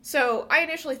So I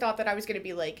initially thought that I was going to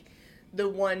be like the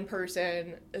one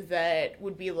person that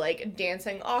would be like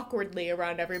dancing awkwardly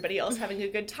around everybody else having a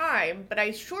good time, but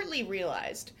I shortly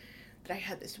realized that I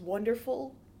had this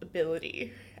wonderful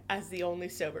ability as the only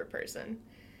sober person.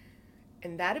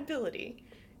 And that ability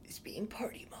is being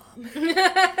party mom.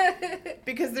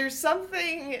 Because there's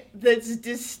something that's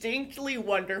distinctly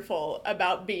wonderful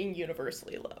about being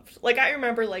universally loved. Like, I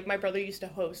remember, like, my brother used to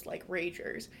host, like,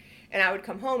 Ragers, and I would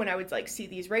come home and I would, like, see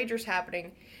these Ragers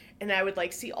happening, and I would,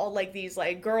 like, see all, like, these,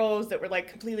 like, girls that were, like,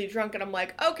 completely drunk, and I'm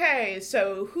like, okay,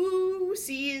 so who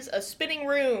sees a spinning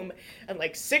room? And,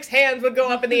 like, 6 hands would go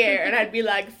up in the air, and I'd be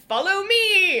like, follow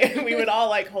me! And we would all,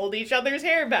 like, hold each other's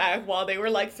hair back while they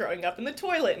were, like, throwing up in the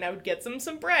toilet, and I would get them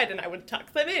some bread, and I would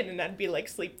tuck them in, and I'd be like,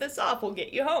 sleep this off, we'll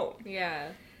get you home. Yeah.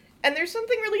 And there's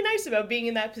something really nice about being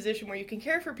in that position where you can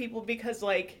care for people because,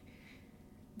 like,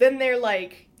 then they're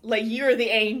like you're the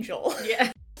angel.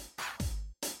 Yeah.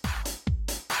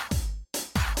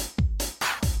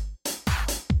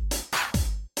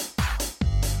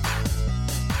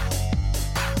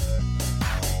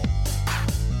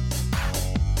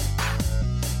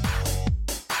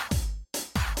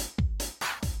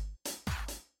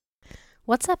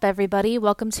 What's up, everybody?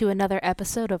 Welcome to another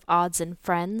episode of Odds and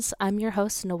Friends. I'm your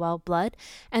host, Noelle Blood,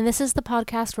 and this is the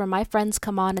podcast where my friends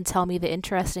come on and tell me the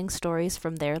interesting stories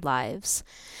from their lives.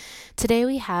 Today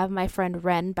we have my friend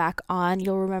Ren back on.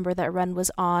 You'll remember that Ren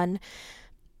was on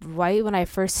right when I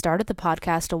first started the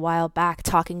podcast a while back,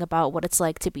 talking about what it's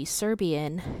like to be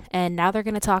Serbian, and now they're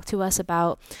going to talk to us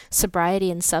about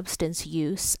sobriety and substance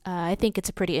use. I think it's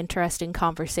a pretty interesting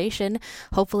conversation.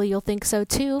 Hopefully you'll think so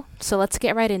too, so let's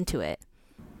get right into it.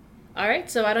 All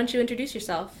right, so why don't you introduce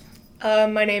yourself?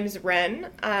 My name's Ren.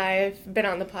 I've been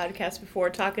on the podcast before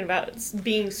talking about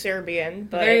being Serbian.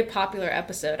 But... Very popular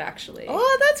episode, actually.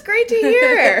 Oh, that's great to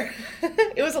hear.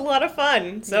 It was a lot of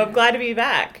fun, so yeah. I'm glad to be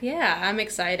back. Yeah, I'm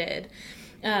excited.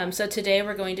 So today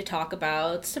we're going to talk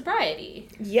about sobriety.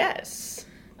 Yes.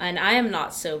 And I am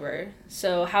not sober,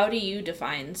 so how do you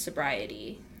define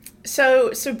sobriety?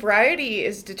 So sobriety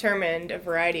is determined a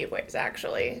variety of ways,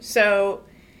 actually. So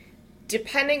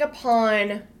depending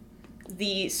upon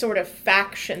the sort of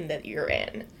faction that you're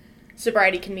in,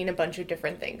 sobriety can mean a bunch of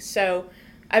different things. So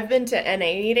I've been to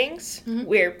NA meetings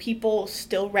where people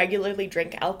still regularly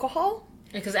drink alcohol.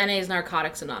 Because NA is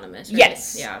Narcotics Anonymous, right?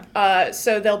 Yes. Yeah.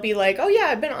 So they'll be like, oh yeah,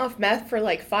 I've been off meth for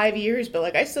like 5 years, but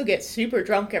like I still get super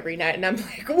drunk every night. And I'm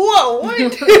like, whoa,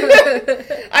 what?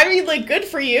 I mean, like, good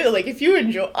for you. Like, if you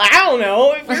enjoy, I don't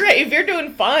know. If you're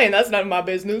doing fine, that's none of my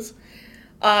business.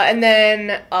 And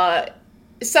then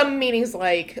some meetings,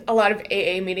 like a lot of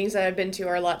AA meetings that I've been to,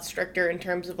 are a lot stricter in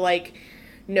terms of like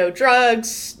no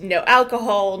drugs, no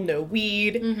alcohol, no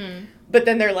weed. Mm-hmm. But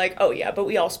then they're like, oh yeah, but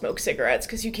we all smoke cigarettes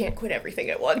because you can't quit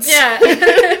everything at once. Yeah.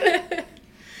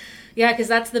 Yeah, because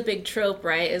that's the big trope,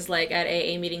 right? Is like at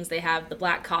AA meetings they have the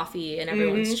black coffee and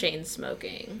everyone's chain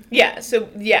smoking. Yeah, so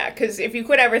yeah, because if you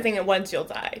quit everything at once, you'll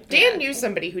die. Dan knew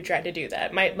somebody who tried to do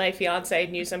that. My fiance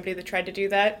knew somebody that tried to do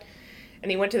that. And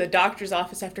he went to the doctor's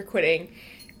office after quitting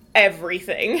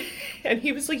everything. And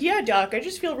he was like, yeah, doc, I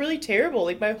just feel really terrible.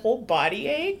 Like, my whole body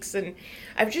aches. And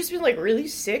I've just been, like, really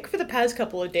sick for the past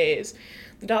couple of days.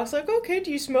 The doc's like, okay, do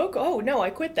you smoke? Oh, no,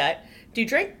 I quit that. Do you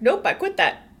drink? Nope, I quit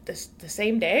that. The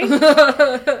same day?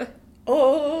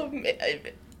 Oh,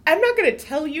 I'm not going to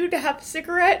tell you to have a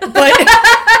cigarette, but...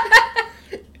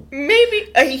 Maybe.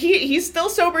 He's still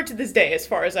sober to this day, as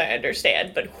far as I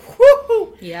understand, but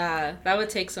whoo! Yeah, that would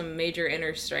take some major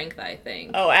inner strength, I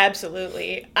think. Oh,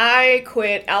 absolutely. I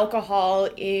quit alcohol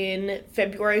in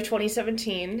February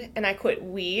 2017, and I quit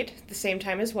weed at the same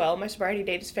time as well. My sobriety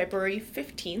date is February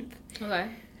 15th. Okay.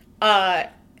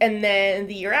 And then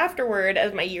the year afterward,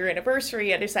 as my year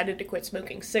anniversary, I decided to quit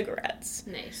smoking cigarettes.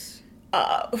 Nice.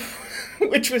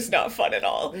 Which was not fun at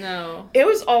all. No. It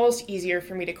was almost easier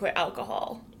for me to quit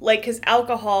alcohol. Like, because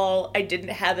alcohol, I didn't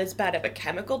have as bad of a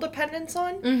chemical dependence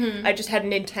on. Mm-hmm. I just had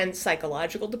an intense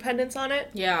psychological dependence on it.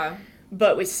 Yeah.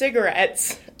 But with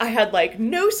cigarettes, I had, like,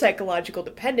 no psychological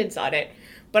dependence on it,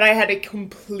 but I had a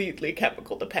completely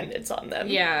chemical dependence on them.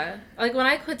 Yeah. Like, when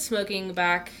I quit smoking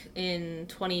back in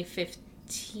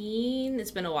 2015,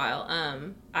 it's been a while,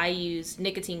 I used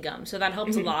nicotine gum, so that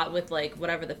helped a lot with like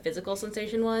whatever the physical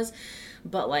sensation was,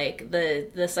 but like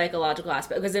the psychological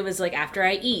aspect, because it was like, after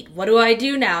I eat, what do I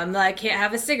do now? I'm like, I can't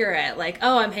have a cigarette. Like,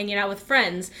 oh, I'm hanging out with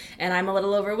friends and I'm a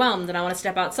little overwhelmed and I want to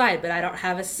step outside, but I don't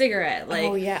have a cigarette. Like,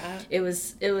 oh yeah, it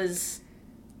was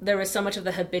there was so much of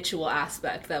the habitual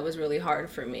aspect that was really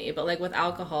hard for me. But, like, with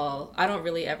alcohol, I don't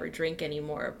really ever drink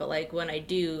anymore. But, like, when I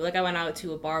do, like, I went out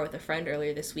to a bar with a friend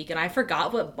earlier this week, and I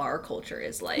forgot what bar culture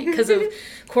is like because of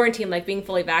quarantine, like, being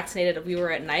fully vaccinated. We were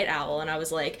at Night Owl, and I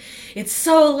was like, it's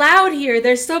so loud here.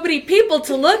 There's so many people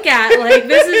to look at. Like,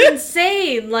 this is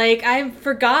insane. Like, I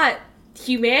forgot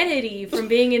humanity from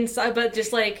being inside. But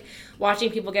just, like,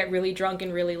 watching people get really drunk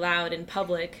and really loud in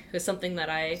public was something that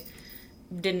I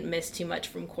didn't miss too much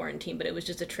from quarantine, but it was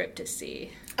just a trip to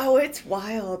see. Oh, it's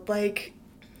wild. Like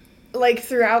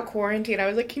throughout quarantine, I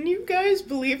was like, can you guys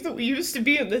believe that we used to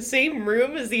be in the same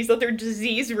room as these other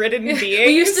disease-ridden beings? We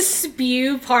used to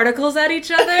spew particles at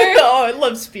each other. Oh, I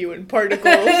love spewing particles.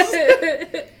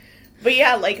 But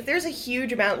yeah, like, there's a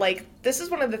huge amount, like, this is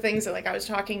one of the things that, like, I was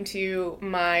talking to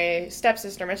my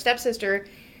stepsister. My stepsister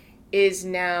is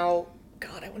now,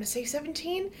 God, I want to say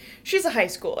 17? She's a high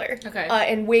schooler. Okay.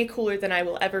 And way cooler than I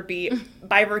will ever be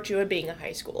by virtue of being a high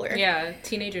schooler. Yeah,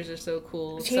 teenagers are so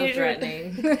cool, so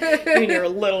threatening. In your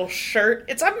little shirt.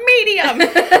 It's a medium!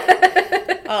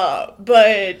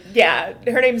 But, yeah,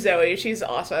 her name's Zoe. She's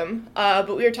awesome.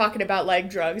 But we were talking about, like,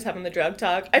 drugs, having the drug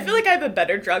talk. I feel like I have a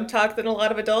better drug talk than a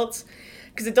lot of adults.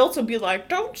 Because adults will be like,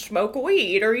 don't smoke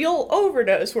weed or you'll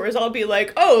overdose. Whereas I'll be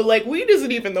like, oh, like, weed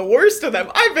isn't even the worst of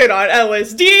them. I've been on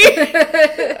LSD.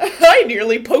 I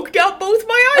nearly poked out both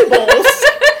my eyeballs.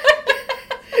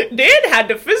 Dan had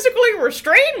to physically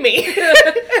restrain me.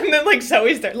 And then, like,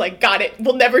 Zoe's there, like, got it.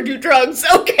 We'll never do drugs.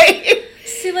 Okay.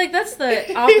 See, like, that's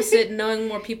the opposite, knowing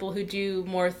more people who do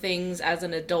more things as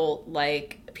an adult.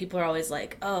 Like, people are always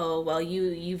like, oh, well,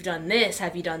 you've done this.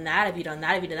 Have you done that? Have you done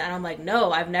that? Have you done that? And I'm like,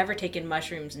 no, I've never taken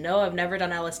mushrooms. No, I've never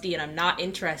done LSD, and I'm not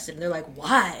interested. And they're like,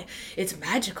 why? It's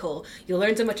magical. You'll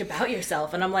learn so much about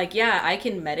yourself. And I'm like, yeah, I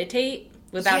can meditate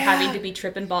without having to be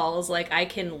tripping balls. Like, I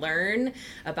can learn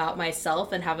about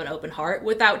myself and have an open heart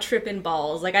without tripping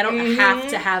balls. Like, I don't have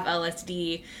to have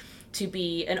LSD to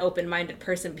be an open-minded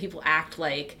person. People act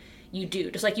like you do.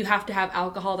 Just like you have to have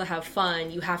alcohol to have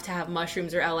fun, you have to have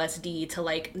mushrooms or LSD to,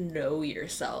 like, know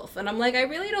yourself. And I'm like, I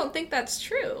really don't think that's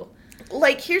true.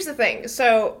 Like, here's the thing.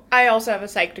 So, I also have a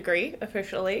psych degree,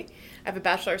 officially. I have a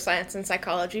Bachelor of Science in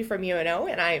Psychology from UNO,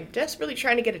 and I'm desperately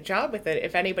trying to get a job with it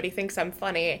if anybody thinks I'm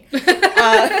funny.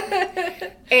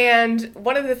 And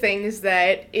one of the things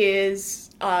that has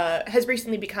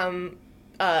recently become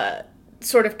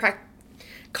sort of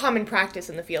common practice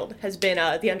in the field has been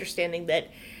the understanding that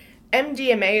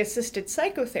MDMA-assisted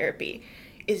psychotherapy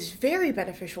is very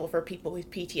beneficial for people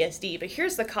with PTSD, but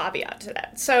here's the caveat to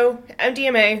that. So,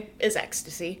 MDMA is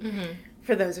ecstasy,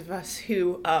 for those of us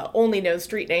who only know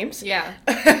street names. Yeah.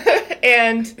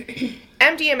 And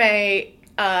MDMA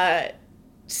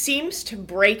seems to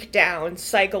break down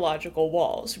psychological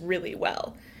walls really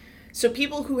well. So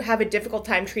people who have a difficult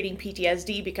time treating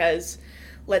PTSD because,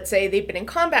 let's say, they've been in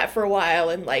combat for a while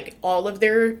and, like, all of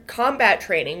their combat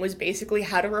training was basically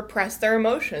how to repress their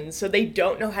emotions, so they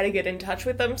don't know how to get in touch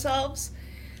with themselves.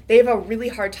 They have a really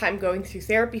hard time going through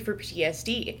therapy for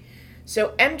PTSD. So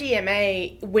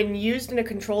MDMA, when used in a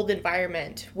controlled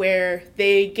environment where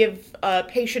they give a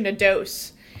patient a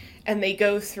dose and they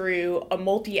go through a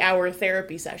multi-hour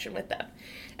therapy session with them,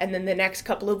 and then the next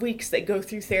couple of weeks they go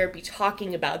through therapy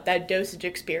talking about that dosage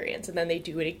experience, and then they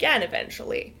do it again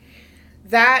eventually.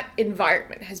 That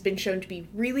environment has been shown to be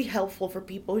really helpful for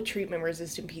people with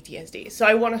treatment-resistant PTSD. So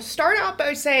I want to start out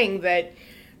by saying that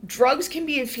drugs can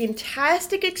be a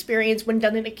fantastic experience when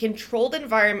done in a controlled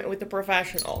environment with a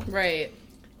professional. Right.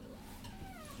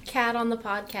 Cat on the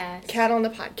podcast. Cat on the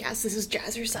podcast. This is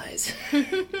Jazzercise.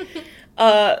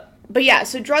 But yeah,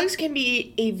 so drugs can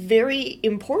be a very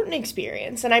important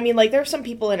experience. And I mean, like, there are some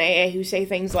people in AA who say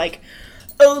things like,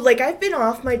 oh, like, I've been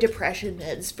off my depression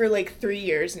meds for, like, 3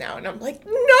 years now. And I'm like,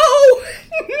 no,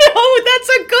 that's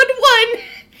a good one.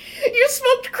 You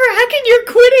smoked crack and you're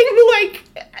quitting,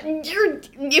 like, your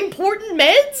important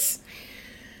meds?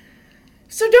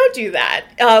 So don't do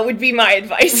that, would be my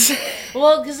advice.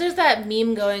 Well, because there's that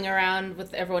meme going around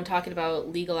with everyone talking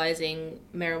about legalizing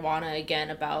marijuana again,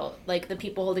 about, like, the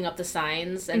people holding up the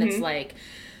signs, and it's like,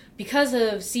 because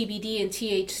of CBD and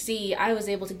THC, I was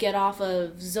able to get off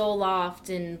of Zoloft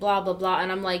and blah, blah, blah.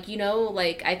 And I'm like, you know,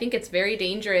 like, I think it's very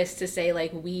dangerous to say,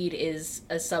 like, weed is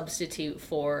a substitute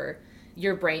for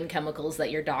your brain chemicals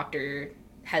that your doctor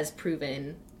has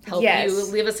proven help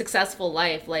you live a successful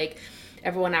life. Like,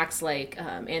 everyone acts like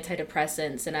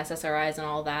antidepressants and SSRIs and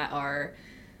all that are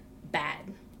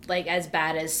bad. Like, as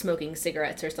bad as smoking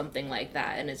cigarettes or something like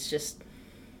that. And it's just...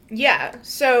 Yeah,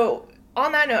 so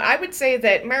on that note, I would say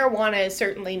that marijuana is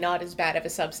certainly not as bad of a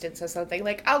substance as something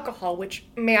like alcohol, which,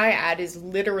 may I add, is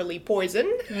literally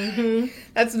poison. Mm-hmm.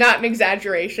 That's not an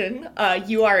exaggeration.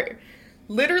 You are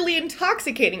literally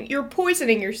intoxicating. You're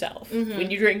poisoning yourself when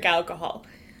you drink alcohol.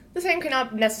 The same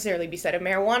cannot necessarily be said of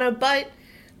marijuana, but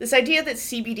this idea that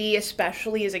CBD,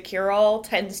 especially as a cure-all,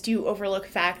 tends to overlook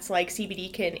facts like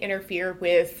CBD can interfere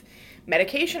with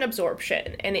medication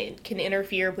absorption, and it can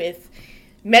interfere with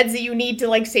meds that you need to,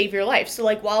 like, save your life. So,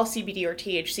 like, while CBD or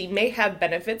THC may have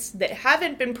benefits that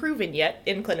haven't been proven yet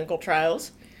in clinical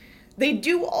trials, they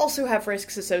do also have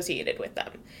risks associated with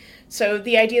them. So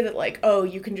the idea that, like, oh,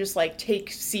 you can just, like, take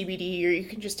CBD or you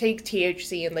can just take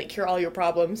THC and, like, cure all your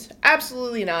problems,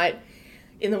 absolutely not.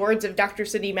 In the words of Dr.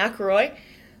 Cindy McElroy,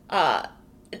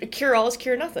 cure all is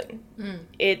cure nothing.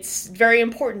 It's very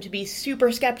important to be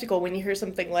super skeptical when you hear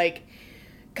something like,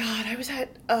 God, I was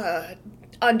at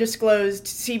undisclosed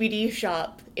CBD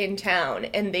shop in town,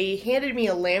 and they handed me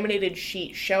a laminated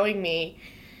sheet showing me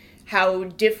how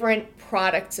different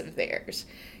products of theirs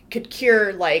could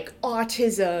cure, like,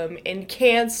 autism and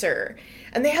cancer.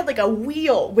 And they had, like, a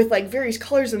wheel with, like, various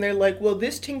colors, and they're like, well,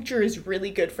 this tincture is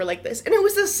really good for, like, this. And it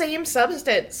was the same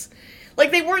substance.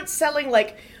 Like, they weren't selling,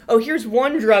 like, oh, here's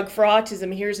one drug for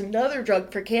autism, here's another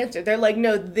drug for cancer. They're like,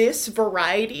 no, this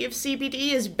variety of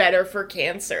CBD is better for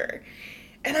cancer.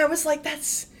 And I was like,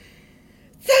 that's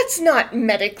not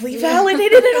medically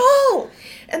validated at all.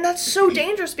 And that's so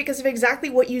dangerous because of exactly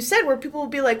what you said, where people will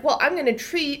be like, well, I'm going to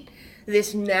treat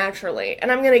this naturally,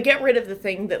 and I'm going to get rid of the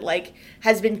thing that, like,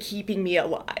 has been keeping me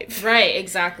alive. Right,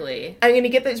 exactly. I'm going to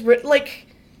get this, like,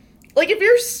 if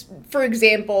you're, for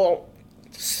example,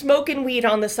 smoking weed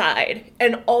on the side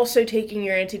and also taking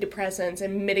your antidepressants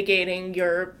and mitigating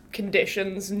your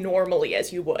conditions normally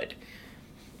as you would,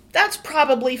 that's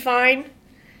probably fine.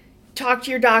 Talk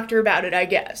to your doctor about it, I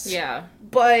guess. Yeah.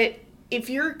 But if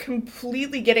you're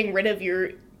completely getting rid of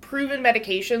your proven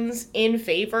medications in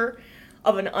favor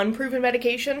of an unproven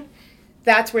medication,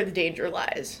 that's where the danger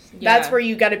lies. Yeah. That's where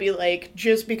you gotta be like,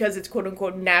 just because it's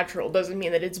quote-unquote natural doesn't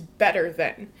mean that it's better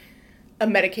than a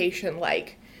medication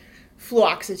like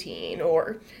fluoxetine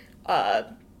or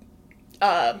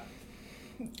Lamotrigine.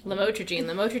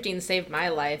 Lamotrigine saved my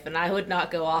life, and I would not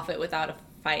go off it without a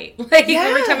fight. Like,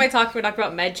 every time I talk to a doctor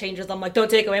about med changes, I'm like, don't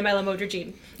take away my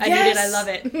Lamotrigine. I need it, I love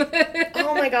it.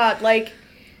 Oh my god, like,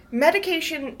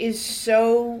 medication is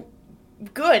so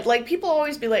good. Like, people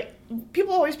always be like,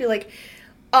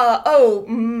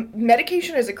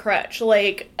 medication is a crutch.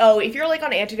 Like, oh, if you're, like,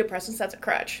 on antidepressants, that's a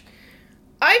crutch.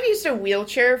 I've used a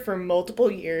wheelchair for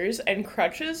multiple years and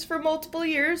crutches for multiple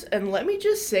years, and let me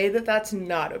just say that that's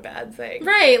not a bad thing.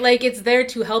 Right, like, it's there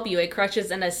to help you. A crutch is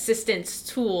an assistance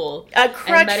tool. A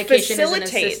crutch and medication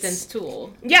facilitates. is an assistance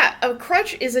tool. Yeah, a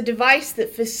crutch is a device that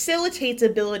facilitates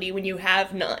ability when you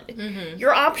have none. Mm-hmm.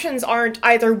 Your options aren't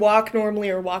either walk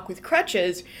normally or walk with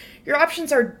crutches. Your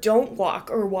options are don't walk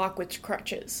or walk with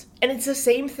crutches. And it's the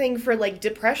same thing for, like,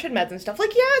 depression meds and stuff.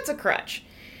 Like, yeah, it's a crutch.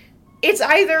 It's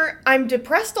either I'm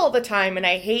depressed all the time and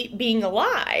I hate being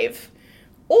alive,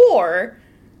 or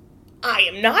I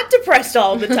am not depressed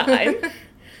all the time.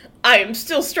 I am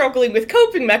still struggling with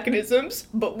coping mechanisms,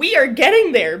 but we are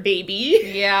getting there, baby.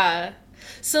 Yeah.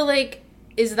 So, like,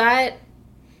 is that,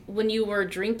 when you were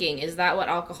drinking, is that what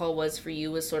alcohol was for you,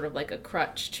 was sort of like a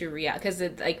crutch to react? Because,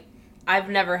 like, I've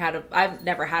never had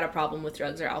a problem with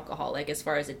drugs or alcohol, like, as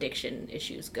far as addiction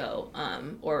issues go,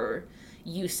 or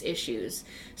use issues.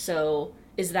 So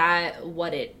is that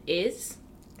what it is?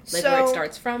 Like, where it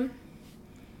starts from?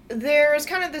 There's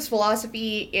kind of this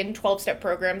philosophy in 12-step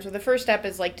programs where the first step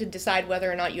is, like, to decide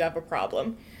whether or not you have a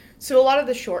problem. So a lot of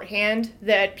the shorthand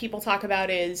that people talk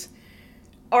about is,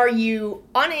 are you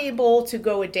unable to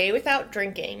go a day without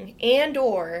drinking, and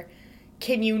or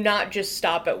can you not just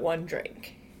stop at one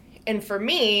drink? And for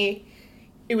me,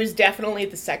 it was definitely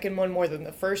the second one more than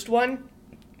the first one,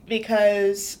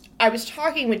 because I was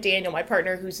talking with Daniel, my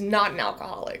partner, who's not an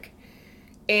alcoholic,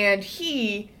 and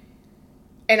he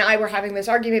and I were having this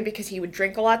argument because he would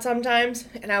drink a lot sometimes,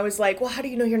 and I was like, well, how do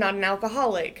you know you're not an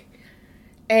alcoholic?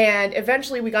 And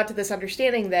eventually we got to this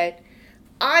understanding that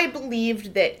I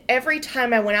believed that every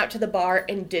time I went out to the bar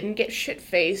and didn't get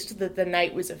shit-faced, that the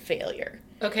night was a failure.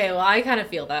 Okay, well, I kind of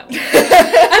feel that way.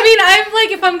 I mean, I'm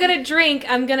like, if I'm gonna drink,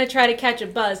 I'm gonna try to catch a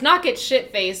buzz. Not get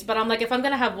shit-faced, but I'm like, if I'm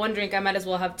gonna have one drink, I might as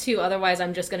well have two. Otherwise,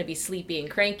 I'm just gonna be sleepy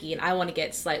and cranky, and I want to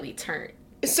get slightly turned.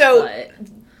 So,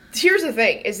 here's the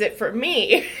thing, is that for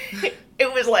me,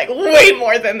 it was, like, way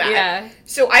more than that. Yeah.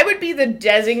 So I would be the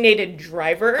designated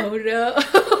driver. Oh, no.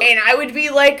 And I would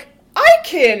be like, I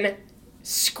can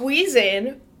squeeze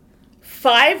in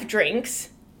 5 drinks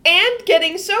and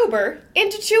getting sober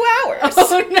into 2 hours.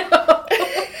 Oh, no.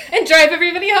 And drive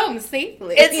everybody home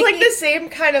safely. It's like the same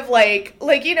kind of like,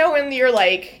 you know, when you're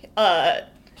like,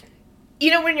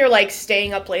 when you're like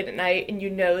staying up late at night and you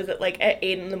know that like at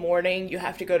 8 a.m. you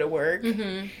have to go to work,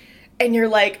 and you're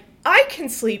like, I can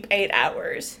sleep 8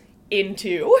 hours in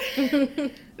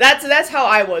 2. That's how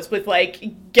I was with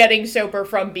like getting sober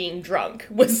from being drunk.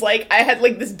 Was like I had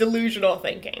like this delusional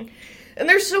thinking. And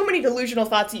there's so many delusional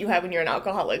thoughts that you have when you're an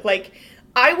alcoholic. Like,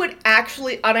 I would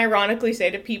actually unironically say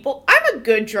to people, I'm a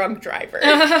good drunk driver.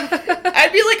 I'd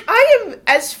be like, I am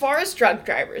as far as drunk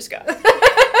drivers go.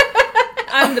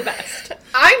 I'm the best.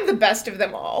 I'm the best of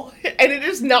them all. And it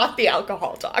is not the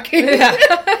alcohol talking.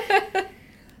 Yeah.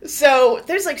 So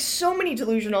there's like so many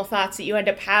delusional thoughts that you end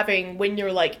up having when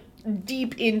you're like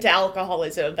deep into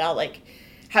alcoholism about like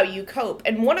how you cope.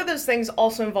 And one of those things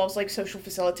also involves like social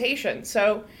facilitation.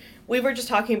 So we were just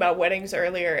talking about weddings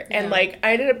earlier, and like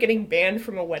I ended up getting banned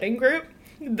from a wedding group.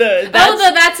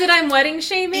 That's it. I'm wedding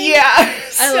shaming. Yeah,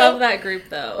 I love that group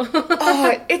though.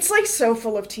 It's like so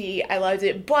full of tea. I loved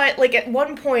it, but like at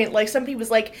one point, like somebody was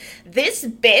like, "This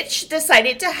bitch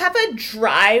decided to have a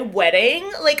dry wedding."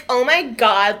 Like, oh my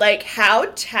god, like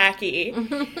how tacky.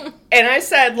 And I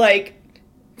said, like,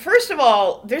 first of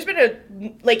all, there's been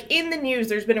in the news,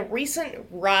 there's been a recent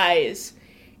rise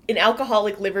in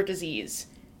alcoholic liver disease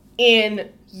in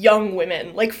young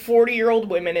women. Like 40-year-old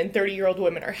women and 30-year-old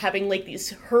women are having like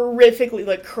these horrifically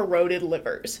like corroded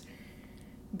livers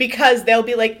because they'll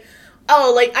be like,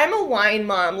 oh, like I'm a wine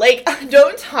mom, like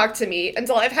don't talk to me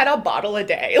until I've had a bottle a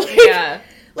day. Like, yeah,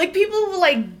 like people will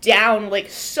like down like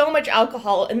so much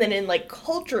alcohol, and then in like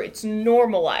culture it's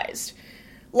normalized.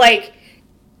 Like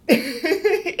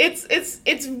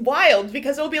it's wild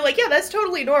because it'll be like, yeah, that's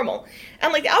totally normal.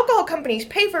 And like the alcohol companies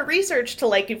pay for research to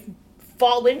like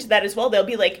fall into that as well. They'll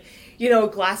be like, you know, a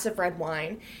glass of red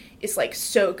wine is like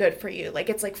so good for you.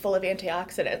 Like it's like full of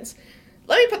antioxidants.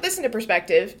 Let me put this into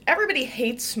perspective. Everybody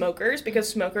hates smokers because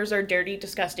smokers are dirty,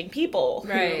 disgusting people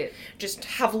who just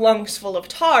have lungs full of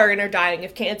tar and are dying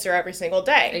of cancer every single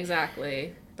day.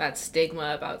 Exactly. That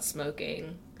stigma about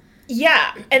smoking.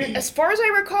 Yeah. And as far as I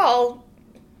recall,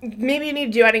 maybe you need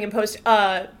to do editing and post,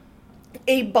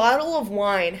 a bottle of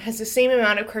wine has the same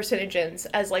amount of carcinogens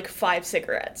as, like, 5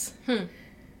 cigarettes.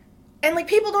 And, like,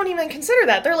 people don't even consider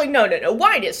that. They're like, no,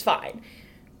 wine is fine.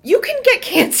 You can get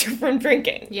cancer from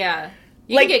drinking. Yeah.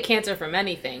 You can get cancer from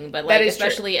anything, but, like,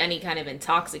 especially true. any kind of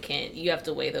intoxicant, you have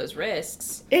to weigh those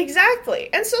risks. Exactly.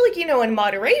 And so, like, you know, in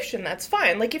moderation, that's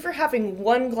fine. Like, if you're having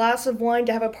 1 glass of wine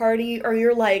to have a party, or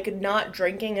you're, like, not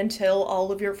drinking until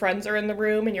all of your friends are in the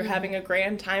room and you're having a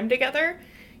grand time together,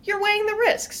 you're weighing the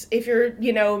risks. If you're,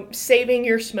 you know, saving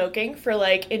your smoking for,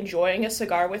 like, enjoying a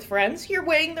cigar with friends, you're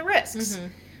weighing the risks.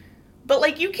 But,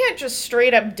 like, you can't just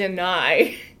straight up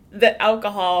deny that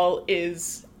alcohol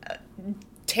is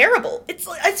terrible. It's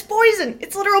poison.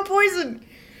 It's literal poison.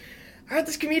 I heard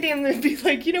this comedian that'd be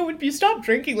like, you know, when you stop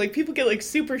drinking, like, people get, like,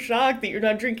 super shocked that you're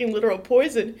not drinking literal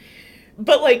poison.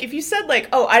 But, like, if you said, like,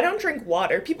 oh, I don't drink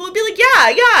water, people would be like, yeah,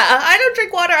 I don't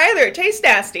drink water either. It tastes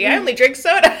nasty. I only drink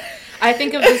soda. I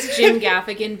think of this Jim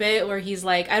Gaffigan bit where he's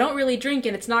like, I don't really drink,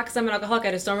 and it's not because I'm an alcoholic,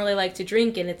 I just don't really like to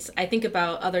drink, and I think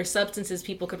about other substances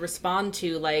people could respond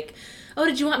to, like, oh,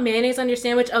 did you want mayonnaise on your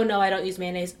sandwich? Oh, no, I don't use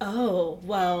mayonnaise. Oh,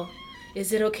 well,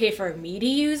 is it okay for me to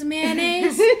use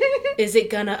mayonnaise? Is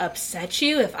it gonna upset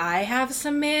you if I have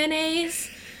some mayonnaise?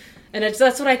 And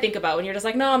that's what I think about when you're just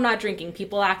like, no, I'm not drinking.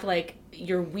 People act like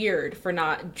you're weird for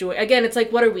not again, it's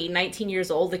like, what are we, 19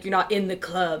 years old? Like, you're not in the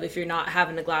club if you're not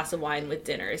having a glass of wine with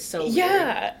dinner. It's so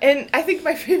yeah, weird. And I think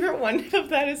my favorite one of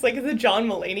that is like the John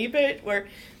Mulaney bit where,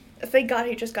 thank God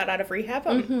he just got out of rehab.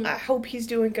 I hope he's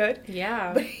doing good.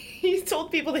 Yeah. But he told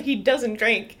people that he doesn't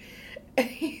drink.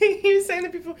 He was saying to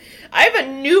people, I have a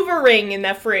NuvaRing in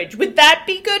that fridge. Would that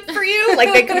be good for you?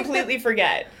 Like, they completely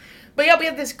forget. But yeah, we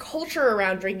have this culture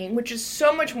around drinking, which is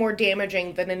so much more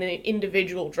damaging than an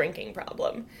individual drinking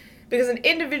problem. Because an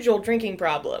individual drinking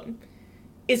problem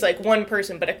is like one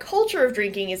person, but a culture of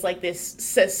drinking is like this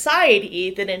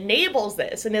society that enables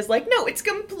this and is like, no, it's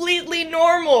completely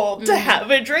normal to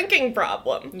have a drinking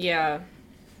problem. Yeah.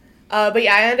 But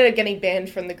yeah, I ended up getting banned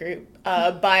from the group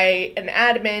by an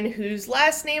admin whose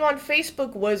last name on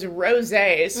Facebook was Rose.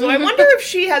 So I wonder if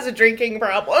she has a drinking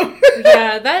problem.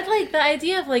 Yeah, that, like, the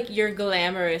idea of, like, you're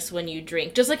glamorous when you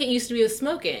drink. Just like it used to be with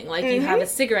smoking. Like, you have a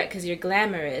cigarette because you're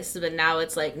glamorous, but now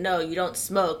it's like, no, you don't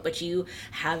smoke, but you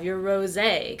have your rose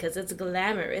because it's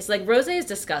glamorous. Like, rose is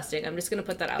disgusting. I'm just going to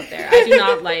put that out there. I do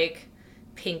not like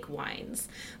pink wines.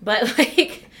 But,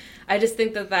 like, I just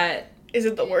think that... Is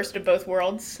it the worst of both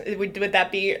worlds? Would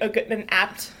that be an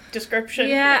apt description.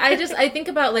 Yeah, I think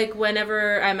about, like,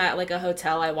 whenever I'm at, like, a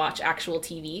hotel, I watch actual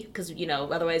TV, because, you know,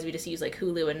 otherwise we just use, like,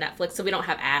 Hulu and Netflix, so we don't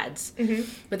have ads. Mm-hmm.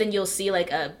 But then you'll see,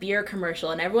 like, a beer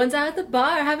commercial, and everyone's out at the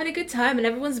bar having a good time, and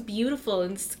everyone's beautiful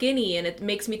and skinny, and it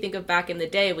makes me think of back in the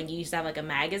day when you used to have, like, a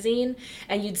magazine,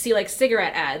 and you'd see, like,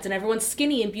 cigarette ads, and everyone's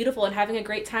skinny and beautiful and having a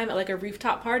great time at, like, a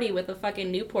rooftop party with a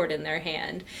fucking Newport in their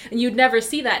hand. And you'd never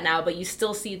see that now, but you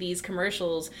still see these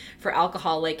commercials for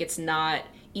alcohol like it's not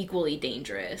equally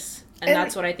dangerous. And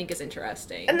that's what I think is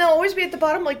interesting. And they'll always be at the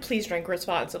bottom, like, please drink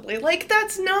responsibly. Like,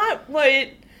 that's not what...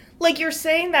 Like, you're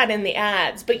saying that in the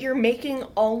ads, but you're making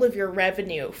all of your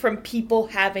revenue from people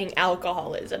having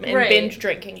alcoholism and binge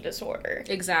drinking disorder.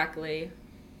 Exactly.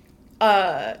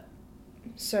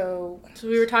 So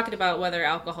we were talking about whether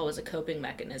alcohol was a coping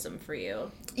mechanism for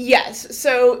you. Yes.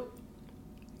 So,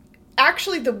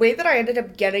 actually, the way that I ended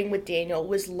up getting with Daniel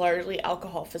was largely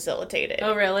alcohol facilitated.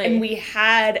 Oh, really? And we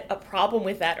had a problem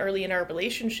with that early in our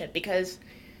relationship because...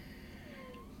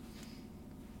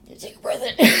 Take a breath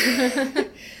in.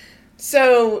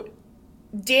 So,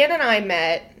 Dan and I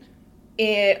met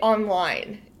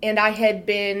online, and I had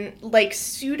been, like,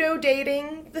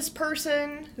 pseudo-dating this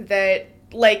person that,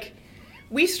 like,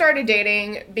 we started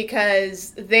dating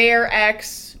because their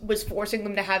ex was forcing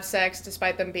them to have sex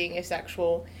despite them being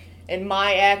asexual, and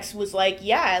my ex was like,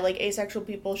 yeah, like, asexual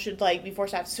people should, like, be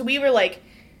forced to have sex. So we were, like,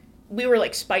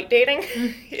 spite dating,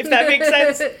 if that makes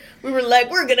sense. We were like,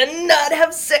 we're gonna not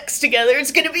have sex together.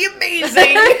 It's gonna be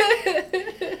amazing.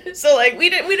 So, like, we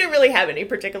didn't really have any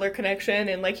particular connection,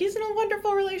 and, like, he's in a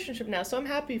wonderful relationship now, so I'm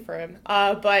happy for him.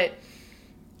 But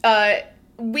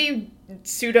we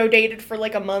pseudo-dated for,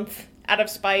 like, a month out of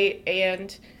spite,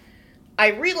 and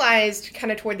I realized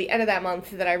kind of toward the end of that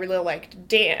month that I really liked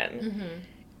Dan. Mm-hmm.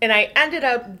 And I ended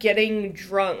up getting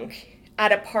drunk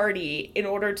at a party in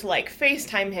order to, like,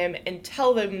 FaceTime him and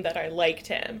tell them that I liked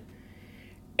him.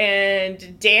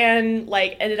 And Dan,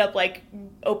 like, ended up, like,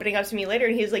 opening up to me later,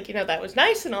 and he was like, you know, that was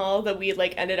nice and all, that we,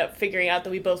 like, ended up figuring out that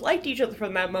we both liked each other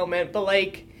from that moment, but,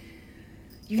 like,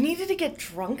 you needed to get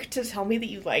drunk to tell me that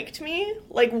you liked me?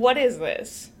 Like, what is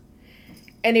this?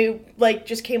 And it, like,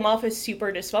 just came off as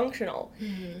super dysfunctional.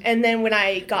 Mm-hmm. And then when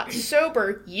I got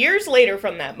sober, years later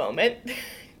from that moment,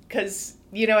 because...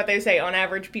 You know what they say, on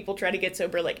average, people try to get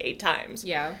sober, like, 8 times.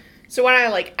 Yeah. So when I,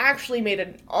 like, actually made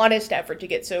an honest effort to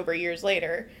get sober years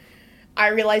later, I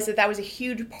realized that that was a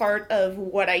huge part of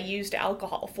what I used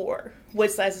alcohol for,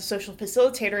 was as a social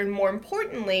facilitator, and more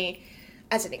importantly,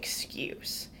 as an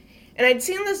excuse. And I'd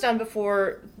seen this done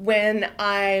before when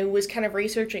I was kind of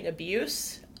researching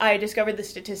abuse. I discovered the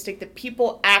statistic that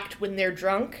people act when they're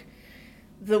drunk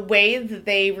the way that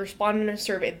they respond in a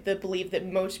survey that believe that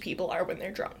most people are when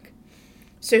they're drunk.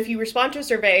 So if you respond to a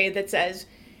survey that says,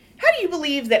 how do you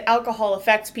believe that alcohol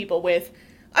affects people with,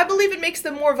 I believe it makes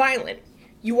them more violent,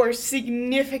 you are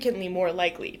significantly more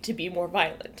likely to be more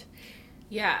violent.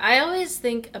 Yeah, I always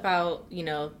think about, you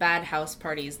know, bad house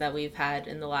parties that we've had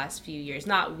in the last few years.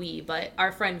 Not we, but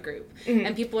our friend group. Mm-hmm.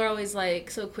 And people are always,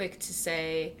 like, so quick to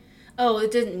say, oh,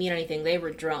 it didn't mean anything, they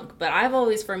were drunk. But I've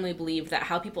always firmly believed that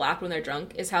how people act when they're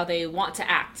drunk is how they want to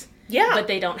act. Yeah. But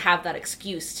they don't have that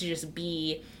excuse to just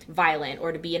be violent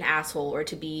or to be an asshole or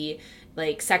to be,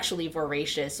 like, sexually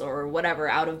voracious or whatever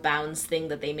out of bounds thing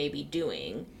that they may be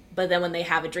doing. But then when they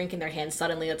have a drink in their hand,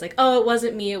 suddenly it's like, oh, it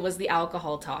wasn't me, it was the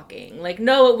alcohol talking. Like,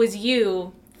 no, it was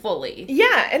you fully.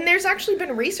 Yeah, and there's actually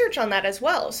been research on that as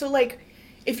well. So, like,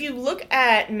 if you look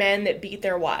at men that beat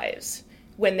their wives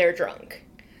when they're drunk,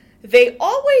 they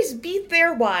always beat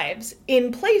their wives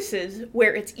in places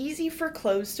where it's easy for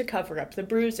clothes to cover up the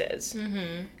bruises.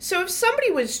 Mm-hmm. So if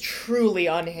somebody was truly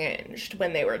unhinged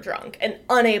when they were drunk and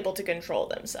unable to control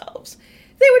themselves,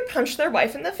 they would punch their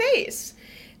wife in the face.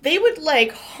 They would,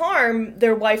 like, harm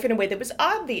their wife in a way that was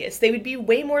obvious. They would be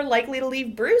way more likely to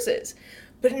leave bruises.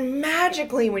 But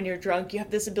magically, when you're drunk, you have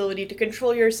this ability to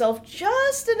control yourself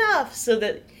just enough so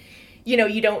that, you know,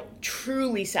 you don't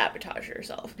truly sabotage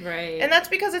yourself. Right. And that's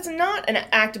because it's not an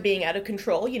act of being out of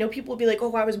control. You know, people will be like,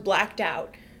 oh, I was blacked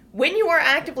out. When you are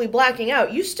actively blacking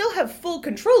out, you still have full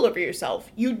control over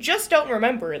yourself. You just don't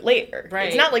remember it later. Right.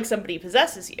 It's not like somebody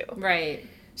possesses you. Right.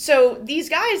 So these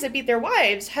guys that beat their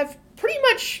wives have pretty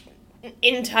much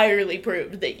entirely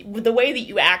proved that the way that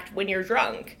you act when you're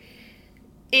drunk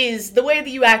is the way that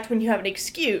you act when you have an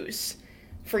excuse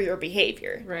for your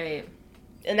behavior. Right.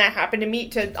 And that happened to me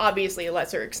to obviously a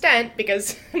lesser extent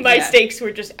because my stakes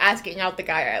were just asking out the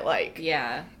guy I like.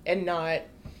 Yeah. And not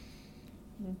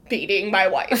beating my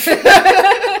wife.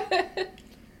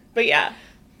 But yeah.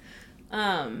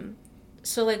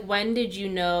 So, like, when did you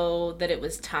know that it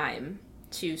was time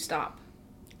to stop?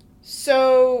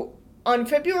 So, On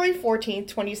February 14th,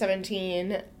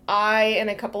 2017, I and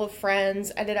a couple of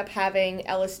friends ended up having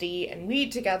LSD and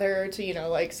weed together to,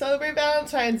 like, celebrate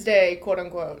Valentine's Day, quote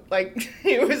unquote. Like,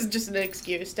 it was just an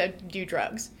excuse to do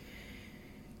drugs.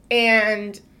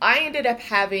 And I ended up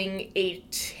having a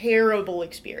terrible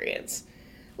experience.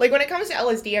 Like, when it comes to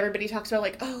LSD, everybody talks about,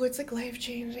 like, oh, it's, like,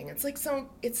 life-changing. It's, like,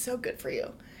 it's so good for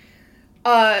you.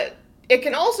 It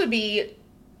can also be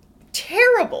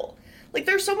terrible. Like,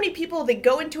 there's so many people that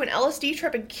go into an LSD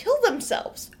trip and kill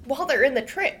themselves while they're in the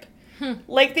trip.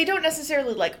 Like, they don't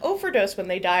necessarily, like, overdose when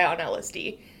they die on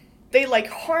LSD. They, like,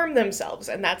 harm themselves,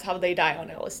 and that's how they die on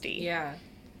LSD. Yeah.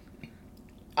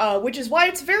 Which is why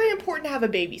it's very important to have a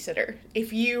babysitter.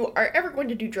 If you are ever going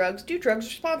to do drugs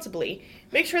responsibly.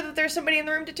 Make sure that there's somebody in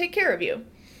the room to take care of you.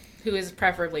 Who is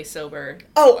preferably sober.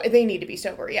 Oh, they need to be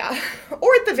sober, yeah.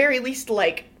 Or at the very least,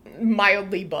 like,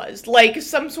 mildly buzzed. Like,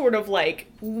 some sort of, like,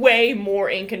 way more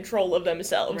in control of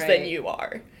themselves than you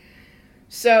are.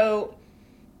 So,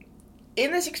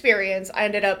 in this experience, I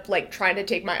ended up, like, trying to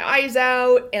take my eyes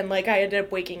out, and, like, I ended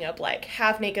up waking up, like,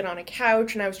 half naked on a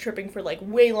couch, and I was tripping for, like,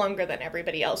 way longer than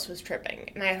everybody else was tripping,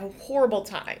 and I had a horrible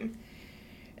time.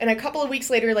 And a couple of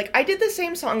weeks later, like, I did the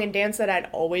same song and dance that I'd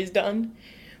always done,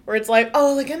 where it's like,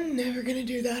 oh, like, I'm never gonna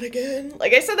do that again.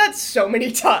 Like, I said that so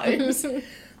many times.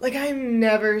 Like, I'm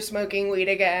never smoking weed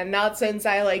again, not since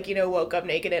I, like, woke up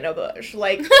naked in a bush.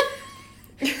 Like...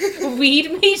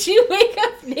 Weed made you wake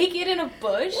up naked in a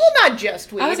bush? Well, not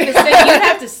just weed. I was going to say, you'd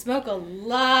have to smoke a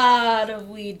lot of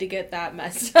weed to get that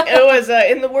messed up. It was,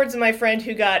 in the words of my friend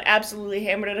who got absolutely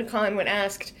hammered at a con when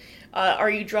asked, are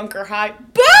you drunk or high?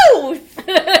 Both! Both!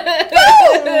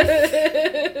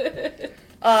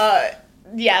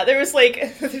 Yeah, there's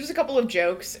a couple of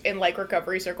jokes in, like,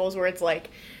 recovery circles where it's, like,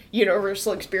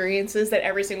 universal experiences that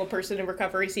every single person in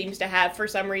recovery seems to have for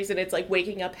some reason. It's like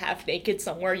waking up half naked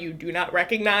somewhere you do not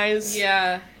recognize.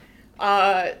 Yeah.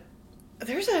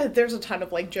 There's a ton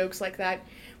of, like, jokes like that.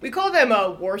 We call them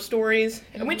war stories,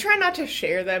 and we try not to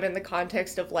share them in the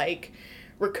context of, like,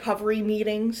 recovery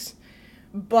meetings,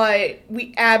 but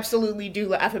we absolutely do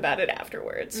laugh about it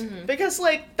afterwards. Because,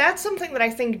 like, that's something that I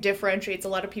think differentiates a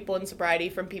lot of people in sobriety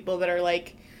from people that are,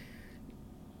 like...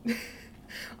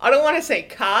 I don't want to say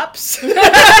cops. But,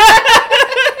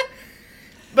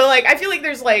 like, I feel like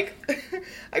there's, like...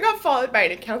 I got followed by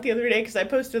an account the other day because I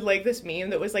posted, like, this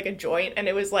meme that was, like, a joint, and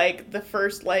it was, like, the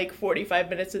first, like, 45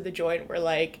 minutes of the joint were,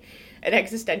 like, an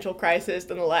existential crisis,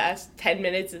 and the last 10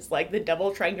 minutes is, like, the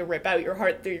devil trying to rip out your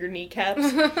heart through your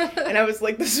kneecaps. And I was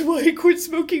like, this is why I quit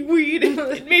smoking weed.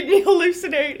 It made me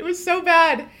hallucinate. It was so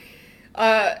bad.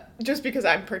 Just because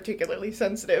I'm particularly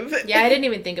sensitive. Yeah, I didn't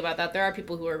even think about that. There are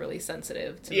people who are really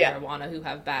sensitive to marijuana who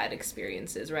have bad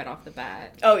experiences right off the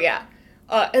bat. Oh, yeah.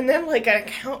 And then, like, an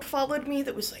account followed me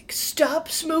that was like, stop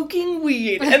smoking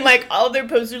weed. And, like, all their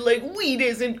posts are like, weed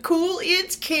isn't cool,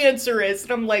 it's cancerous.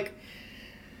 And I'm like,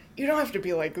 you don't have to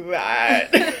be like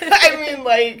that. I mean,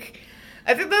 like...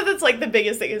 I think that's, like, the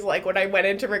biggest thing is, like, when I went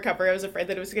into recovery, I was afraid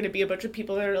that it was going to be a bunch of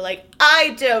people that are like,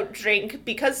 I don't drink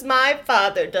because my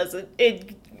father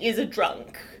is a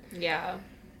drunk. Yeah.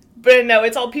 But no,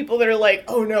 it's all people that are like,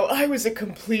 oh no, I was a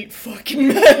complete fucking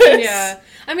mess. Yeah.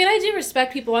 I mean, I do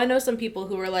respect people. I know some people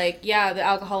who are like, yeah, the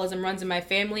alcoholism runs in my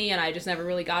family and I just never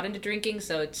really got into drinking,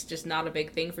 so it's just not a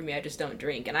big thing for me. I just don't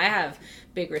drink. And I have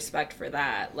big respect for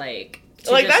that. Like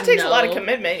that takes a lot of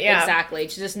commitment, yeah. Exactly.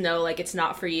 To just know, like, it's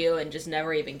not for you and just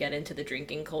never even get into the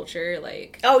drinking culture,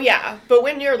 like... Oh, yeah. But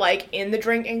when you're, like, in the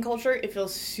drinking culture, it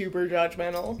feels super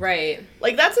judgmental. Right.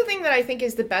 Like, that's the thing that I think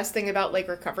is the best thing about, like,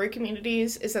 recovery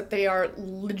communities, is that they are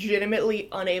legitimately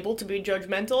unable to be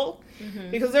judgmental. Mm-hmm.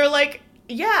 Because they're like,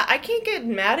 yeah, I can't get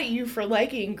mad at you for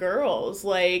liking girls,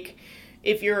 like,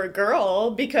 if you're a girl,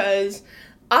 because...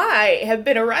 I have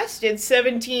been arrested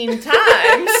 17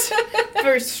 times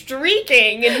for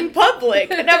streaking in public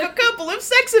and have a couple of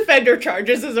sex offender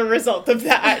charges as a result of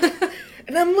that.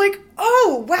 And I'm like,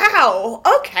 oh, wow,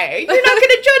 okay, you're not going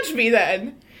to judge me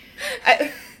then.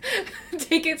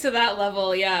 Take it to that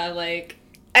level, yeah, like...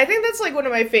 I think that's, like, one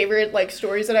of my favorite, like,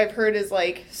 stories that I've heard is,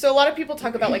 like... So a lot of people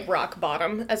talk about, like, rock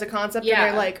bottom as a concept, and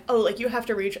they're like, oh, like, you have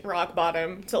to reach rock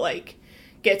bottom to, like,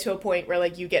 get to a point where,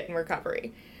 like, you get in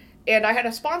recovery. And I had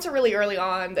a sponsor really early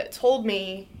on that told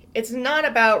me it's not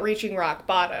about reaching rock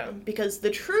bottom, because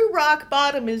the true rock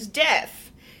bottom is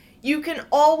death. You can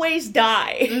always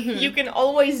die. Mm-hmm. You can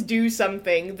always do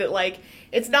something that, like,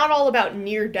 it's not all about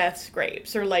near-death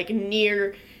scrapes or, like,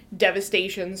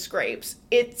 near-devastation scrapes.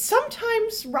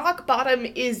 Sometimes rock bottom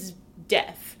is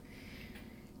death.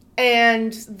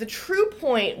 And the true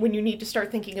point when you need to start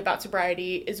thinking about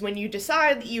sobriety is when you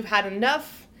decide that you've had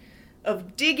enough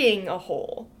of digging a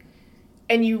hole.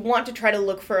 and you want to try to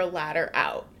look for a ladder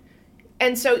out.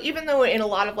 And so even though in a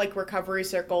lot of, like, recovery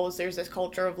circles, there's this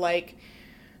culture of, like,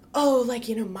 oh, like,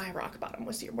 you know, my rock bottom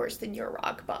was worse than your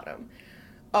rock bottom.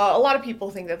 A lot of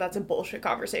people think that that's a bullshit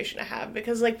conversation to have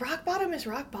because, like, rock bottom is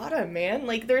rock bottom, man.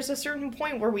 Like, there's a certain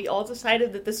point where we all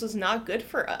decided that this was not good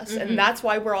for us, and that's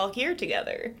why we're all here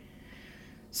together.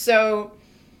 So,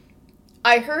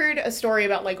 I heard a story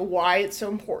about, like, why it's so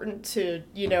important to,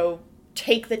 you know,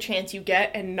 take the chance you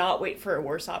get and not wait for a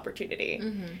worse opportunity.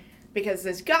 Because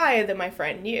this guy that my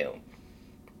friend knew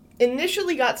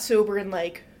initially got sober in,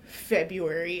 like,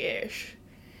 February-ish.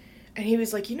 And he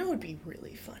was like, you know what would be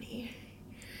really funny?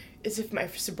 Is if my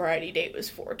sobriety date was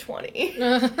 420.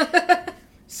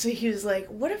 So he was like,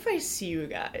 what if I see you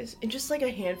guys in just, like, a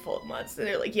handful of months? And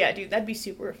they're like, yeah, dude, that'd be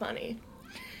super funny.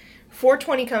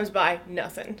 420 comes by,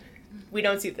 nothing. We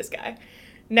don't see this guy.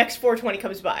 Next 420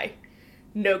 comes by,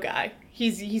 no guy.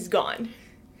 He's gone.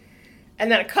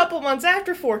 And then a couple months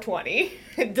after 420,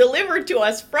 delivered to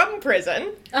us from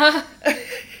prison,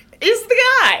 is the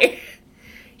guy.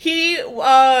 He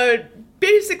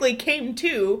basically came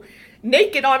to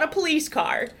naked on a police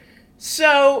car.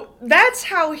 So that's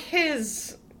how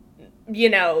his, you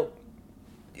know,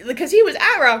 because he was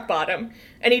at rock bottom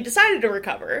and he decided to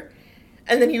recover.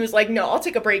 And then he was like, no, I'll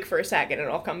take a break for a second and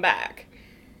I'll come back.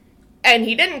 And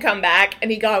he didn't come back, and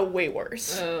he got way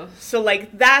worse. So,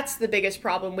 like, that's the biggest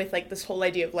problem with, like, this whole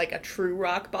idea of, like, a true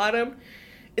rock bottom.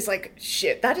 It's like,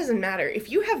 shit, that doesn't matter. If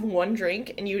you have one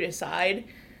drink and you decide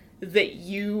that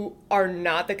you are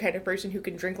not the kind of person who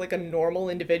can drink like a normal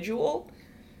individual,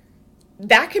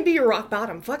 that can be your rock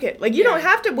bottom. Fuck it. Like, you don't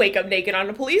have to wake up naked on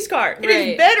a police car. It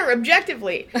is better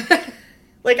objectively.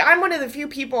 Like, I'm one of the few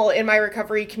people in my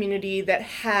recovery community that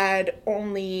had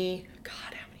only...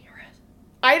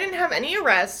 I didn't have any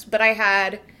arrests, but I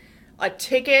had a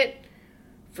ticket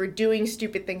for doing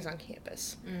stupid things on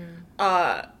campus.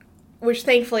 Which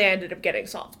thankfully I ended up getting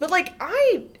solved. But, like,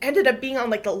 I ended up being on,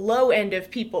 like, the low end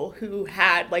of people who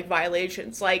had, like,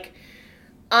 violations. Like,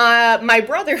 my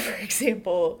brother, for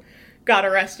example, got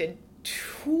arrested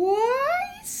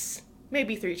twice?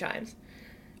 Maybe 3 times.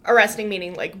 Arresting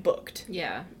meaning, like, booked.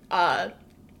 Yeah.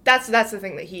 That's the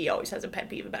thing that he always has a pet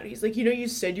peeve about. He's like, you know, you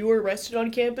said you were arrested on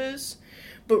campus,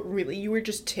 but really you were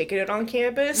just ticketed on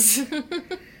campus.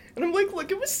 And I'm like,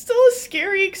 look, it was still a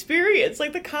scary experience.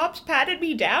 Like, the cops patted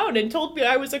me down and told me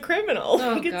I was a criminal.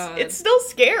 Oh, like, God. It's still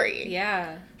scary.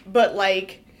 Yeah. But,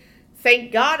 like,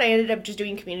 thank God I ended up just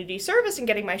doing community service and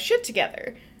getting my shit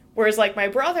together. Whereas, like, my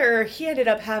brother, he ended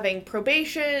up having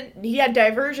probation. He had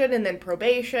diversion and then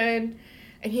probation.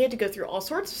 And he had to go through all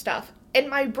sorts of stuff. And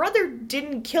my brother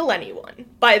didn't kill anyone,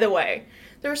 by the way.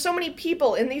 There are so many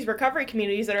people in these recovery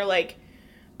communities that are like,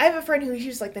 I have a friend who,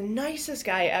 he's like the nicest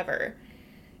guy ever.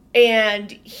 And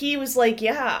he was like,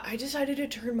 yeah, I decided to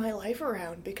turn my life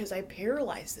around because I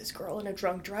paralyzed this girl in a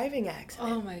drunk driving accident.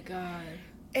 Oh my God.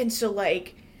 And so,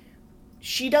 like,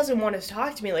 she doesn't want to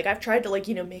talk to me. Like, I've tried to, like,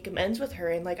 you know, make amends with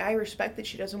her. And, like, I respect that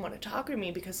she doesn't want to talk to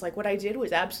me because, like, what I did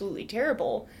was absolutely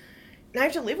terrible. And I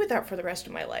have to live with that for the rest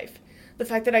of my life. The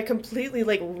fact that I completely,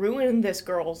 like, ruined this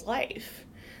girl's life.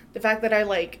 The fact that I,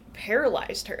 like,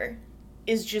 paralyzed her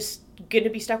is just gonna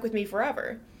be stuck with me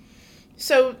forever.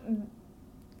 So...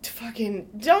 fucking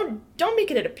don't make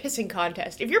it a pissing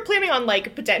contest. If you're planning on,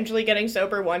 like, potentially getting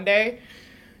sober one day,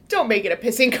 don't make it a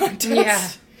pissing contest. Yeah.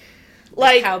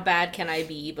 Like, how bad can I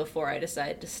be before I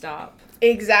decide to stop?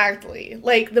 Exactly.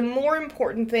 Like, the more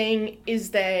important thing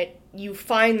is that you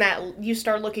find that you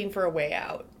start looking for a way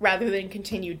out rather than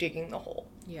continue digging the hole.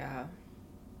 Yeah.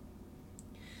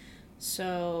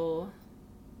 So,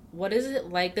 what is it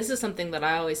like? This is something that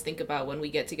I always think about when we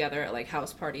get together at, like,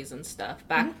 house parties and stuff.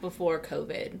 Back before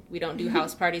COVID. We don't do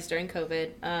house parties during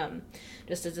COVID.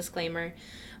 Just a disclaimer.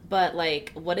 But,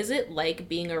 like, what is it like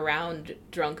being around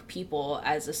drunk people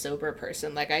as a sober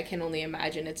person? Like, I can only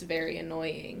imagine it's very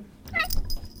annoying.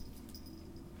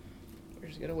 We're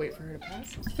just gonna wait for her to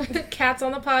pass. Cats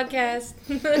on the podcast.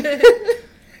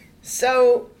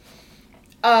 So,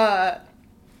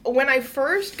 when I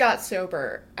first got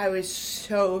sober, I was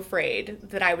so afraid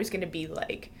that I was gonna be,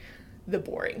 like, the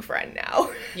boring friend now.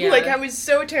 Yeah. Like, I was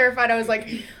so terrified. I was like,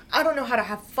 I don't know how to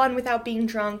have fun without being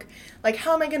drunk. Like,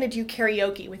 how am I gonna do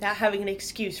karaoke without having an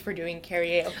excuse for doing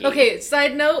karaoke? Okay,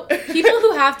 side note, people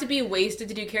who have to be wasted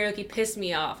to do karaoke piss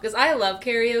me off, because I love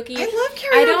karaoke. I love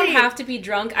karaoke. I don't have to be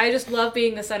drunk. I just love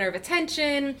being the center of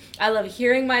attention. I love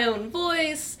hearing my own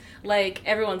voice. Like,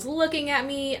 everyone's looking at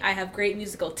me. I have great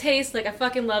musical taste. Like, I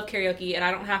fucking love karaoke, and I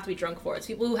don't have to be drunk for it. It's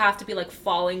people who have to be, like,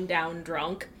 falling down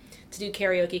drunk to do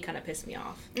karaoke kind of pissed me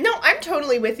off. No, I'm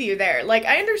totally with you there. Like,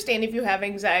 I understand if you have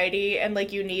anxiety and,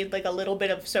 like, you need, like, a little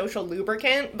bit of social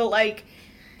lubricant, but, like,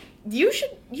 you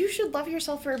should love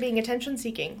yourself for being attention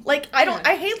seeking. Like,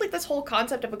 I hate, like, this whole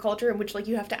concept of a culture in which, like,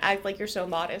 you have to act like you're so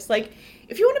modest. Like,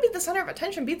 if you want to be the center of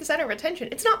attention, be the center of attention.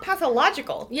 It's not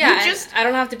pathological. Yeah, I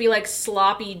don't have to be, like,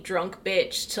 sloppy drunk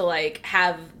bitch to, like,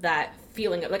 have that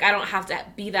feeling of, like, I don't have to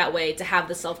be that way to have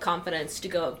the self-confidence to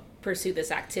go pursue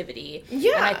this activity.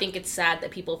 Yeah. And I think it's sad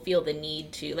that people feel the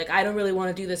need to, like, I don't really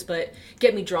want to do this, but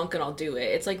get me drunk and I'll do it.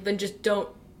 It's like, then just don't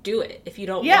do it if you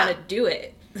don't want to do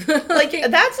it. Like,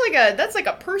 that's like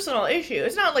a personal issue.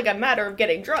 It's not like a matter of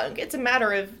getting drunk. It's a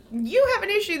matter of you have an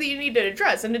issue that you need to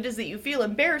address, and it is that you feel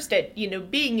embarrassed at,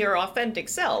 being your authentic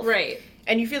self. Right.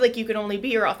 And you feel like you can only be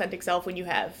your authentic self when you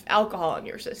have alcohol in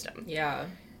your system. Yeah.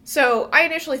 So I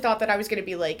initially thought that I was going to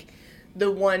be, like, the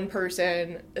one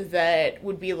person that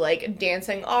would be, like,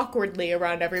 dancing awkwardly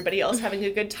around everybody else having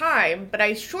a good time, but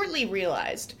I shortly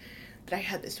realized that I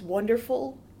had this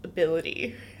wonderful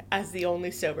ability as the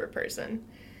only sober person.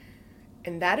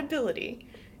 And that ability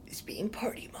is being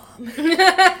party mom.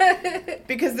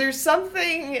 Because there's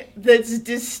something that's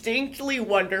distinctly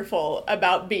wonderful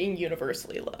about being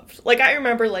universally loved. Like, I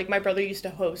remember, like, my brother used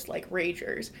to host, like,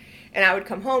 Ragers. And I would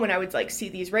come home and I would, like, see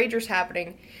these Ragers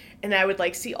happening. And I would,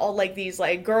 like, see all, like, these,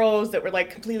 like, girls that were, like,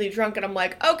 completely drunk. And I'm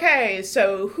like, okay,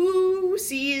 so who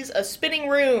sees a spinning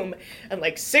room? And,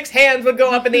 like, 6 hands would go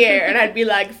up in the air. And I'd be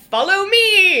like, follow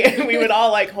me! And we would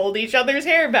all, like, hold each other's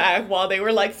hair back while they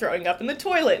were, like, throwing up in the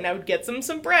toilet. And I would get them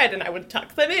some bread. And I would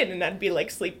tuck them in. And I'd be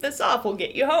like, sleep this off. We'll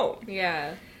get you home.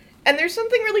 Yeah. And there's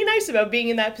something really nice about being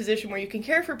in that position where you can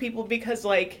care for people because,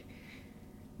 like,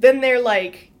 then they're,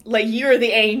 like, you're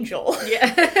the angel.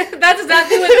 Yeah, that's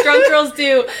exactly what drunk girls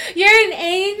do. You're an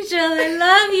angel. I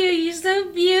love you. You're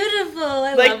so beautiful.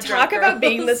 I like, love talk about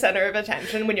being the center of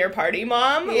attention when you're party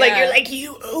mom. Yeah. Like, you're like,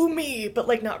 you owe me. But,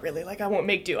 like, not really. Like, I won't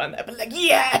make do on that. But, like,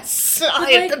 yes! I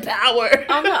have the power.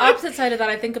 On the opposite side of that,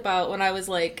 I think about when I was,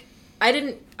 like,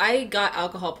 I got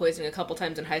alcohol poisoning a couple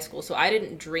times in high school, so I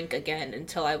didn't drink again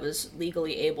until I was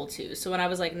legally able to. So when I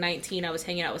was, like, 19, I was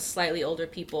hanging out with slightly older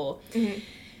people. Mm-hmm.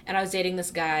 And I was dating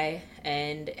this guy,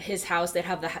 and his house, they'd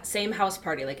have the same house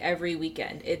party, like, every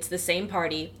weekend. It's the same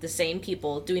party, the same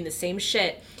people, doing the same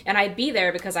shit. And I'd be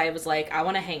there because I was like, I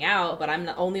want to hang out, but I'm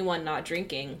the only one not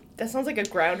drinking. That sounds like a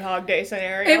Groundhog Day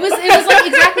scenario. It was like,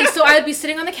 exactly. So I would be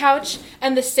sitting on the couch,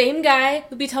 and the same guy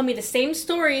would be telling me the same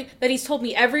story that he's told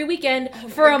me every weekend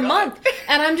for a month.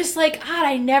 And I'm just like, God,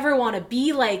 I never want to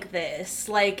be like this.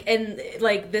 Like, and,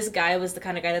 like, this guy was the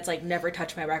kind of guy that's like, never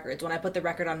touch my records. When I put the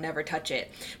record on, never touch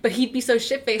it. But he'd be so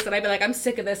shit-faced that I'd be like, I'm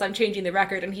sick of this, I'm changing the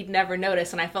record, and he'd never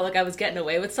notice, and I felt like I was getting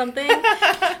away with something.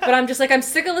 But I'm just like, I'm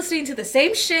sick of listening to the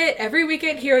same shit every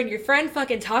weekend, hearing your friend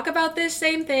fucking talk about this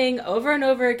same thing over and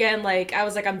over again. Like, I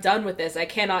was like, I'm done with this. I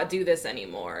cannot do this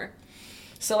anymore.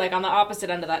 So, like, on the opposite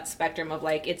end of that spectrum of,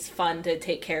 like, it's fun to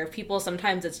take care of people,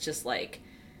 sometimes it's just like,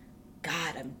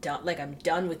 God, I'm done. Like, I'm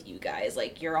done with you guys.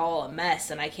 Like, you're all a mess,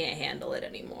 and I can't handle it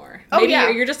anymore. Oh, maybe yeah.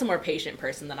 You're just a more patient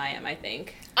person than I am, I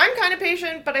think. I'm kind of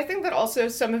patient, but I think that also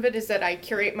some of it is that I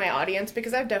curate my audience,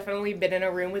 because I've definitely been in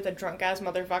a room with a drunk-ass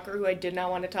motherfucker who I did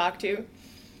not want to talk to.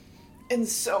 And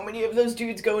so many of those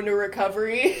dudes go into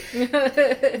recovery.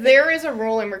 There is a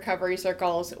rule in recovery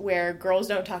circles where girls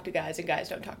don't talk to guys and guys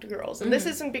don't talk to girls. And this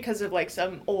isn't because of, like,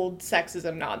 some old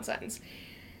sexism nonsense.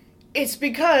 It's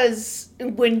because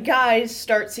when guys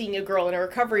start seeing a girl in a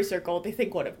recovery circle, they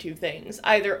think one of two things.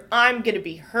 Either I'm going to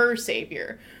be her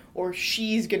savior, or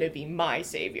she's going to be my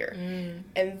savior.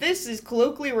 And this is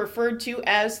colloquially referred to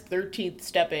as 13th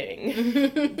stepping.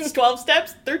 It's 12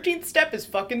 steps. 13th step is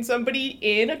fucking somebody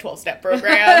in a 12-step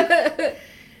program.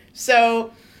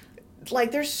 So,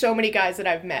 like, there's so many guys that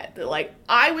I've met that, like,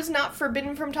 I was not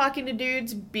forbidden from talking to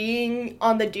dudes, being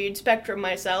on the dude spectrum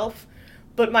myself.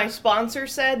 But my sponsor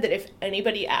said that if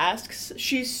anybody asks,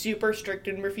 she's super strict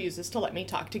and refuses to let me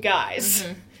talk to guys.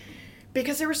 Mm-hmm.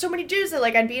 Because there were so many dudes that,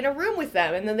 like, I'd be in a room with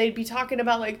them, and then they'd be talking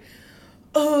about, like,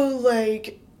 oh,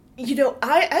 like, you know,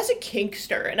 I, as a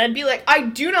kinkster, and I'd be like, I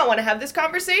do not want to have this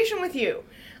conversation with you.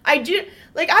 I do,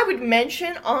 like, I would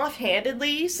mention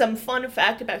offhandedly some fun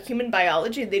fact about human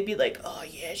biology, and they'd be like, oh,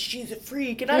 yeah, she's a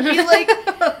freak. And I'd be like,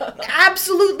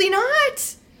 absolutely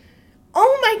not.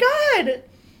 Oh, my God.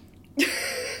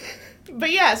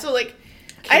 But yeah, so, like,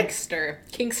 Kinkster.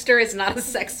 Kinkster is not a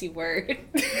sexy word.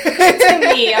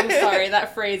 To me, I'm sorry,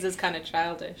 that phrase is kind of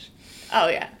childish. Oh,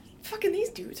 yeah. Fucking these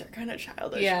dudes are kind of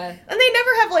childish. Yeah. And they never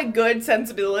have, like, good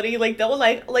sensibility. Like, they'll,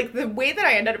 like, the way that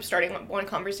I ended up starting one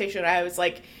conversation, I was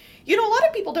like, You know, a lot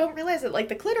of people don't realize that, like,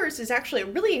 the clitoris is actually a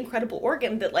really incredible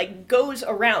organ that, like, goes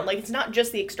around. Like, it's not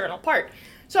just the external part.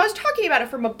 So I was talking about it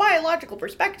from a biological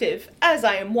perspective, as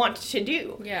I am wont to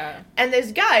do. Yeah. And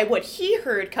this guy, what he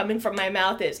heard coming from my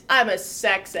mouth is, I'm a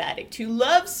sex addict who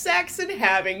loves sex and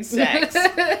having sex.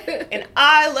 And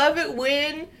I love it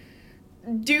when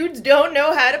dudes don't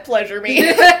know how to pleasure me.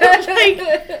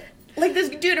 Like, this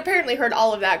dude apparently heard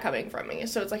all of that coming from me,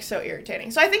 so it's, like, so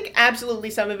irritating. So I think absolutely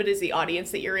some of it is the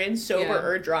audience that you're in, sober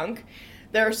or drunk.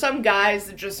 There are some guys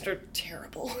that just are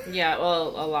terrible. Yeah, well,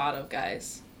 a lot of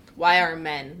guys. Why are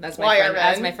men? That's my Why friend, are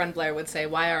men? as my friend Blair would say,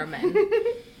 why are men?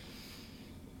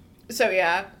 So,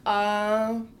 yeah.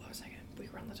 What was I going to... We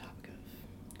were on the topic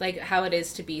of... Like, how it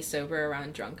is to be sober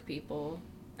around drunk people.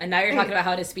 And now you're talking about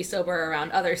how it is to be sober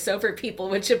around other sober people,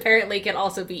 which apparently can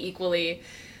also be equally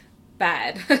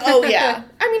bad. Oh, yeah.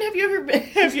 I mean,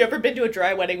 have you ever been to a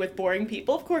dry wedding with boring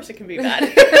people? Of course it can be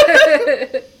bad.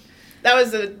 That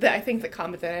was, I think, the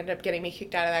comment that ended up getting me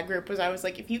kicked out of that group was I was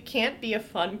like, if you can't be a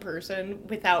fun person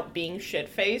without being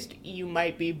shit-faced, you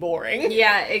might be boring.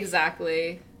 Yeah,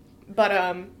 exactly.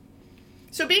 But,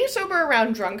 so being sober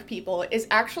around drunk people is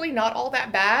actually not all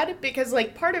that bad because,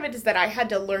 like, part of it is that I had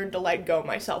to learn to let go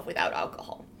myself without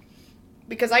alcohol.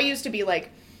 Because I used to be,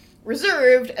 like,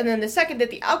 reserved, and then the second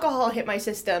that the alcohol hit my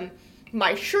system,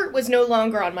 my shirt was no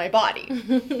longer on my body.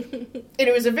 And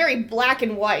it was a very black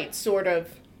and white sort of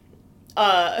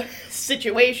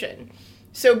situation.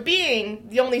 So being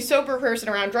the only sober person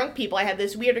around drunk people, I had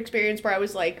this weird experience where I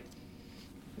was like,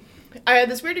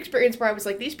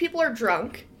 these people are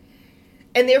drunk,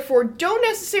 and therefore don't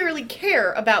necessarily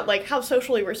care about, like, how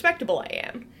socially respectable I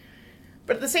am.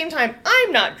 But at the same time,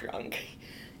 I'm not drunk,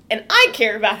 and I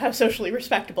care about how socially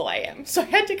respectable I am. So I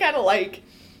had to kind of, like,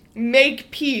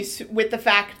 make peace with the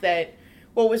fact that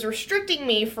what was restricting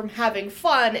me from having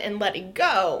fun and letting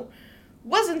go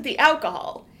wasn't the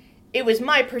alcohol. It was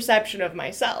my perception of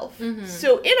myself. Mm-hmm.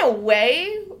 So in a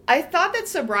way, I thought that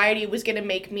sobriety was going to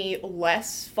make me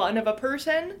less fun of a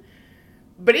person,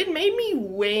 but it made me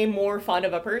way more fun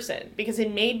of a person because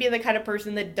it made me the kind of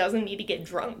person that doesn't need to get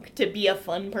drunk to be a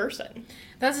fun person.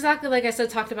 That's exactly like I said,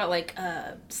 talked about, like,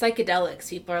 psychedelics.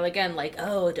 People are, again, like,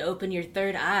 oh, to open your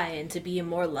third eye and to be a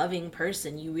more loving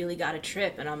person, you really got to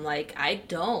trip. And I'm like, I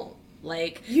don't.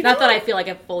 Like, not that I feel like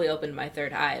I've fully opened my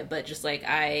third eye, but just, like,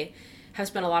 I have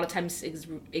spent a lot of time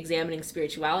examining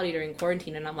spirituality during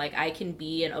quarantine, and I'm like, I can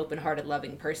be an open-hearted,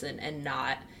 loving person and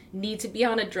not need to be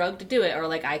on a drug to do it, or,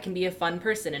 like, I can be a fun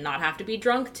person and not have to be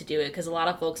drunk to do it, because a lot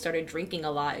of folks started drinking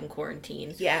a lot in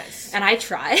quarantine. Yes. And I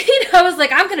tried. I was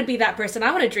like, I'm going to be that person.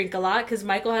 I want to drink a lot, because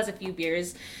Michael has a few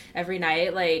beers every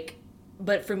night, like,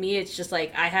 but for me, it's just,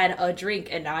 like, I had a drink,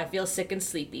 and now I feel sick and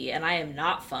sleepy, and I am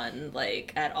not fun,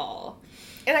 like, at all.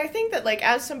 And I think that, like,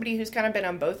 as somebody who's kind of been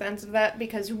on both ends of that,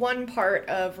 because one part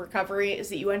of recovery is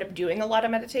that you end up doing a lot of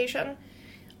meditation,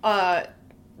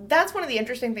 that's one of the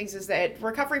interesting things is that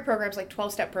recovery programs, like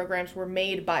 12-step programs, were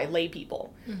made by lay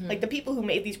people. Mm-hmm. Like, the people who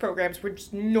made these programs were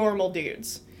just normal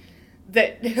dudes.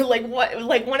 That, like,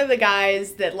 one of the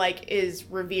guys that, like, is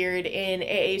revered in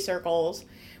AA circles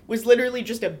was literally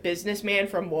just a businessman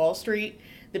from Wall Street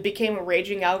that became a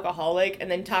raging alcoholic and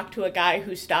then talked to a guy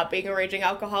who stopped being a raging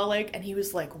alcoholic, and he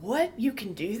was like, what? You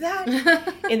can do that?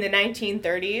 In the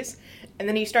 1930s. And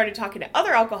then he started talking to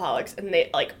other alcoholics, and they,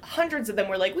 like, hundreds of them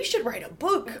were like, we should write a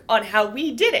book on how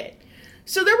we did it.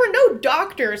 So there were no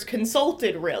doctors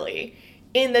consulted, really,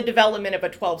 in the development of a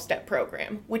 12-step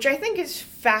program, which I think is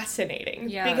fascinating.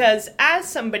 Yeah. Because as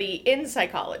somebody in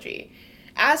psychology,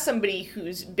 as somebody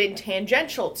who's been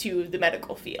tangential to the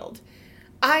medical field,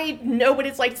 I know what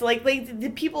it's like to, like, the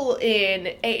people in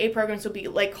AA programs will be,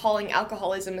 like, calling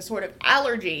alcoholism a sort of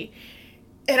allergy.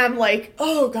 And I'm like,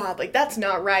 oh, God, like, that's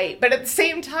not right. But at the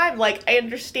same time, like, I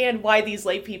understand why these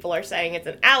lay people are saying it's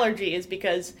an allergy is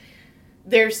because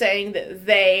they're saying that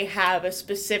they have a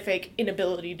specific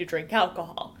inability to drink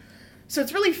alcohol. So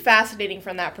it's really fascinating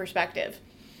from that perspective.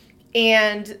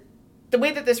 And the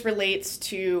way that this relates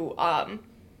to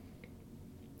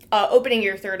opening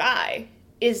your third eye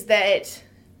is that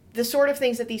the sort of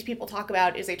things that these people talk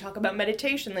about is they talk about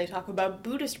meditation, they talk about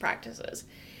Buddhist practices,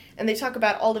 and they talk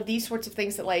about all of these sorts of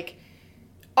things that, like,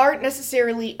 aren't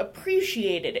necessarily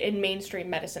appreciated in mainstream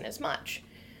medicine as much.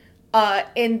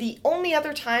 And the only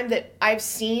other time that I've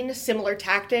seen similar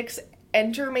tactics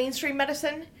enter mainstream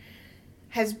medicine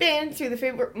has been through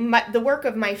the work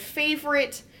of my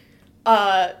favorite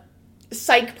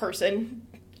psych person,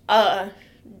 Marsha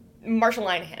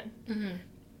Linehan.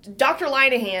 Mm-hmm. Dr.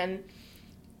 Linehan,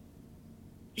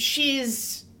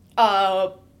 she's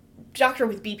a doctor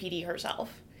with BPD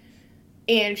herself.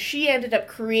 And she ended up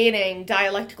creating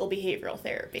dialectical behavioral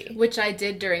therapy. Which I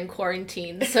did during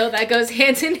quarantine. So that goes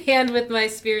hand in hand with my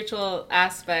spiritual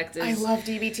aspect. I love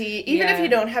DBT. Even if you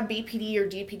don't have BPD or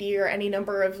DPD or any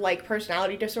number of, like,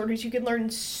 personality disorders, you can learn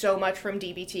so much from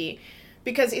DBT.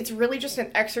 Because it's really just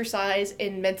an exercise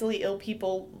in mentally ill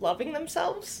people loving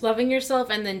themselves. Loving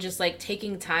yourself, and then just, like,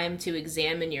 taking time to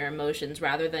examine your emotions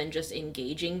rather than just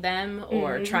engaging them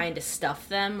or trying to stuff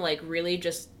them. Like, really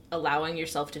just allowing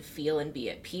yourself to feel and be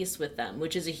at peace with them,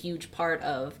 which is a huge part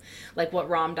of, like, what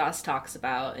Ram Dass talks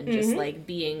about, and just, like,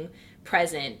 being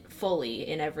present fully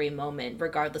in every moment,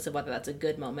 regardless of whether that's a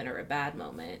good moment or a bad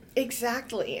moment.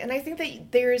 Exactly. And I think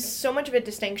that there is so much of a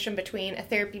distinction between a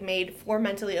therapy made for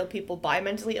mentally ill people by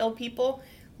mentally ill people,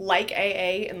 like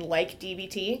AA and like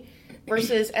DBT,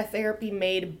 versus a therapy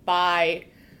made by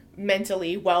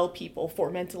mentally well people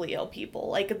for mentally ill people.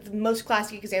 Like, the most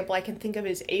classic example I can think of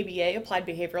is ABA, Applied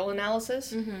Behavioral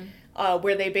Analysis,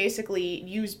 where they basically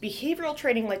use behavioral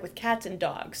training, like with cats and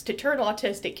dogs, to turn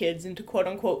autistic kids into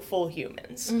quote-unquote full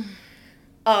humans.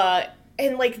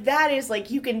 And, like, that is, like,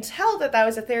 you can tell that that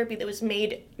was a therapy that was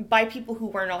made by people who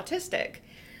weren't autistic.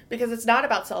 Because it's not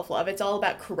about self-love, it's all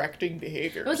about correcting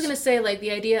behaviors. I was going to say, like,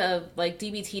 the idea of, like,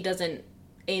 DBT doesn't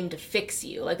aim to fix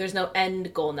you. Like, there's no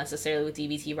end goal necessarily with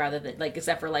DBT, rather than, like,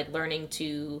 except for, like, learning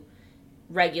to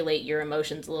regulate your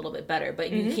emotions a little bit better.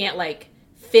 But you can't, like,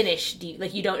 finish,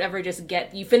 like, you don't ever just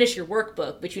you finish your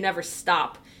workbook, but you never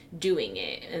stop doing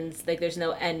it. And, like, there's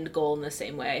no end goal in the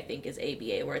same way, I think, as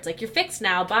ABA, where it's like, you're fixed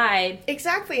now, bye.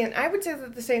 Exactly, and I would say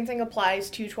that the same thing applies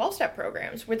to 12-step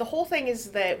programs, where the whole thing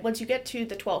is that once you get to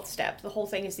the 12th step, the whole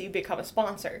thing is that you become a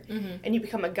sponsor, and you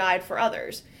become a guide for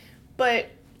others. But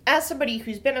as somebody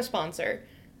who's been a sponsor,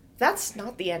 that's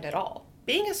not the end at all.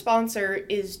 Being a sponsor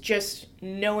is just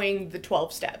knowing the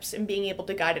 12 steps and being able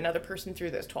to guide another person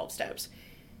through those 12 steps.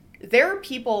 There are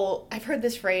people, I've heard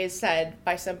this phrase said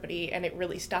by somebody, and it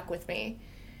really stuck with me.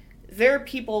 There are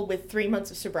people with 3 months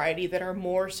of sobriety that are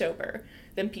more sober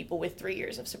than people with 3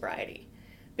 years of sobriety.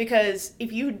 Because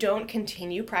if you don't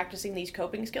continue practicing these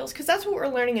coping skills, because that's what we're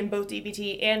learning in both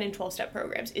DBT and in 12-step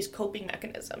programs, is coping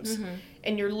mechanisms.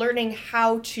 And you're learning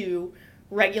how to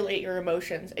regulate your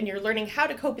emotions, and you're learning how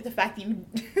to cope with the fact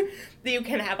that you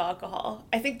can have alcohol.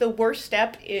 I think the worst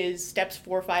step is steps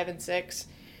 4, 5, and 6,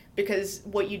 because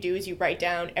what you do is you write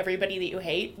down everybody that you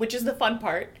hate, which is the fun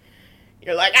part.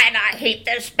 You're like, and I hate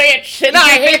this bitch, and I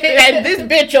hate and this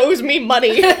bitch owes me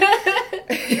money.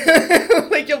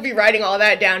 Like, you'll be writing all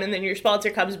that down, and then your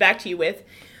sponsor comes back to you with,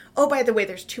 oh, by the way,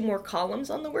 there's 2 more columns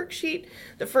on the worksheet.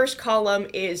 The first column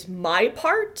is my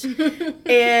part,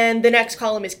 and the next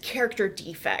column is character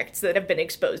defects that have been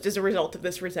exposed as a result of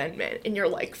this resentment. And you're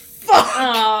like,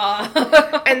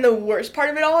 fuck! And the worst part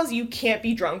of it all is you can't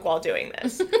be drunk while doing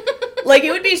this. Like,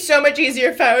 it would be so much easier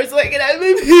if I was like, and I'm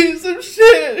a piece of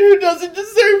shit who doesn't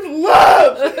deserve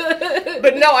love.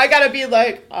 But no, I gotta be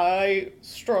like, I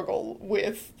struggle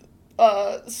with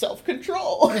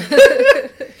self-control.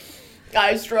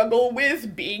 I struggle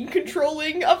with being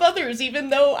controlling of others, even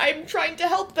though I'm trying to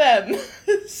help them.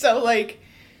 So, like,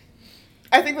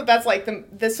 I think that that's, like,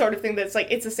 this sort of thing that's,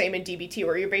 like, it's the same in DBT,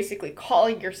 where you're basically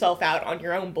calling yourself out on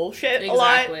your own bullshit a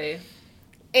lot. Exactly.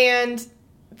 And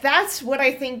that's what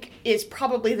I think is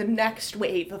probably the next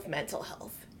wave of mental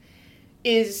health,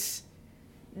 is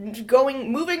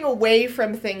moving away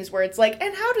from things where it's like,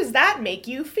 and how does that make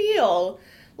you feel?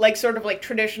 Like, sort of like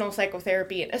traditional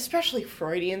psychotherapy, and especially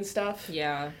Freudian stuff.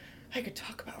 Yeah. I could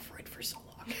talk about Freud for so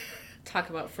long.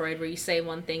 Talk about Freud, where you say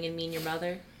one thing and mean your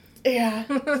mother. Yeah.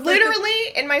 Literally,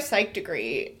 in my psych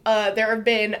degree, there have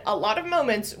been a lot of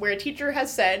moments where a teacher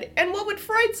has said, and what would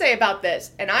Freud say about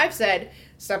this? And I've said,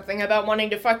 something about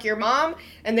wanting to fuck your mom,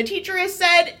 and the teacher has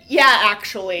said, yeah,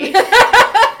 actually.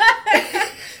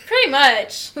 Pretty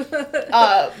much.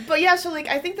 But yeah, so, like,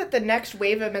 I think that the next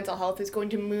wave of mental health is going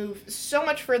to move so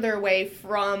much further away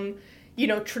from, you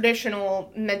know,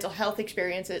 traditional mental health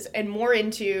experiences and more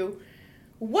into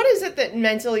what is it that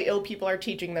mentally ill people are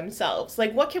teaching themselves?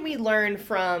 Like, what can we learn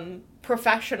from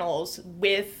professionals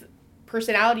with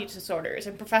personality disorders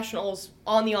and professionals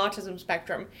on the autism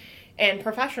spectrum and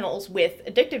professionals with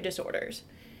addictive disorders?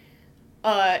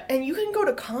 And you can go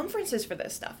to conferences for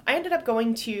this stuff. I ended up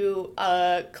going to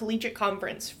a collegiate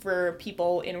conference for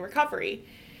people in recovery.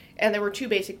 And there were 2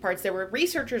 basic parts. There were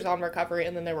researchers on recovery,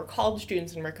 and then there were college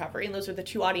students in recovery. And those are the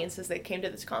 2 audiences that came to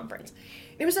this conference.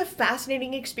 It was a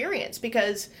fascinating experience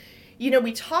because, you know,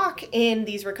 we talk in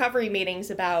these recovery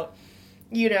meetings about,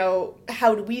 you know,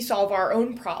 how do we solve our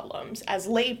own problems as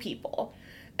lay people?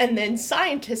 And then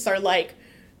scientists are like,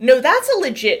 no, that's a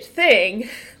legit thing.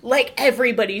 Like,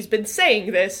 everybody's been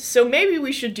saying this, so maybe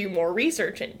we should do more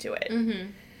research into it.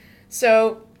 Mm-hmm.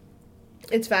 So,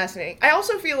 it's fascinating. I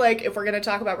also feel like if we're going to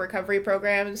talk about recovery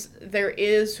programs, there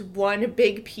is one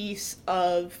big piece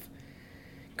of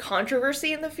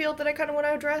controversy in the field that I kind of want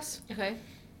to address. Okay.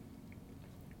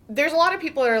 There's a lot of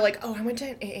people that are like, oh, I went to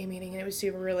an AA meeting and it was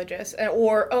super religious.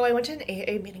 Or, oh, I went to an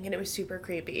AA meeting and it was super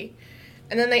creepy.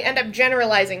 And then they end up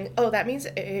generalizing, oh, that means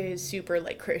AA is super,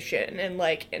 like, Christian and,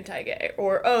 like, anti-gay.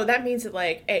 Or, oh, that means that,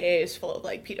 like, AA is full of,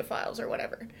 like, pedophiles or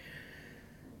whatever.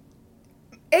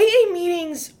 AA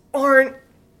meetings aren't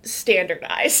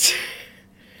standardized.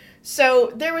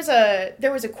 So there was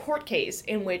a court case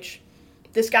in which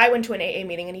this guy went to an AA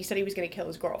meeting and he said he was going to kill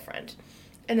his girlfriend.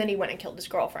 And then he went and killed his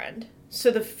girlfriend.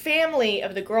 So the family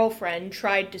of the girlfriend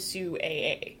tried to sue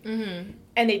AA. Mm-hmm.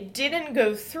 And it didn't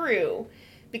go through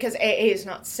because AA is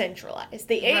not centralized.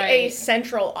 The AA Right.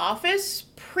 central office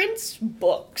prints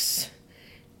books.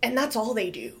 And that's all they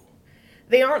do.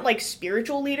 They aren't, like,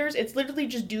 spiritual leaders. It's literally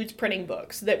just dudes printing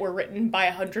books that were written by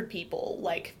 100 people,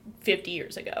 like, 50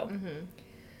 years ago. Mm-hmm.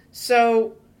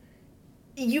 So,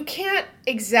 you can't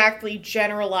exactly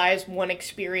generalize one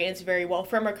experience very well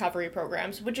from recovery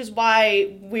programs, which is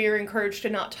why we're encouraged to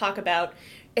not talk about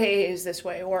AA is this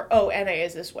way or, oh, NA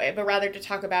is this way, but rather to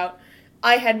talk about,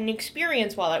 I had an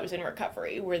experience while I was in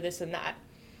recovery where this and that.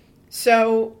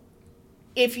 So,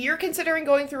 if you're considering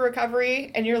going through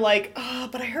recovery and you're like, oh,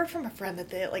 but I heard from a friend that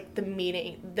the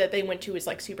meeting that they went to is,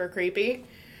 like, super creepy.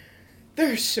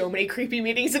 There's so many creepy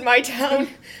meetings in my town.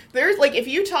 There's, like, if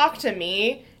you talk to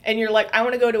me and you're like, I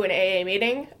want to go to an AA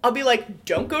meeting, I'll be like,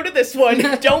 don't go to this one.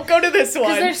 Don't go to this one.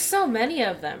 Because there's so many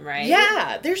of them, right?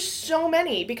 Yeah, there's so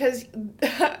many. Because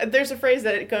there's a phrase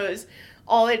that it goes,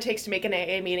 all it takes to make an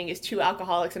AA meeting is 2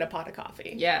 alcoholics and a pot of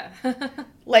coffee. Yeah.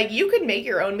 Like, you could make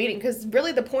your own meeting, because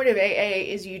really the point of AA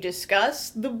is you discuss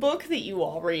the book that you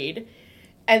all read,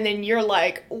 and then you're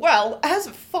like, well, as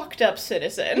a fucked up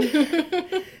citizen,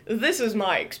 this is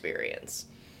my experience.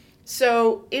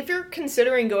 So, if you're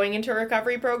considering going into a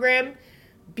recovery program,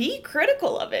 be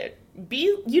critical of it.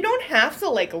 You don't have to,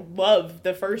 like, love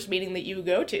the first meeting that you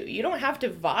go to. You don't have to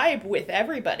vibe with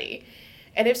everybody.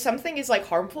 And if something is, like,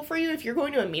 harmful for you, if you're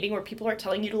going to a meeting where people are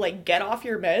telling you to, like, get off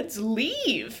your meds,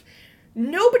 leave.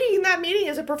 Nobody in that meeting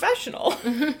is a professional.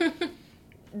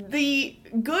 The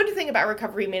good thing about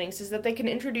recovery meetings is that they can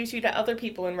introduce you to other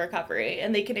people in recovery,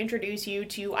 and they can introduce you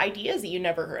to ideas that you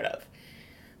never heard of.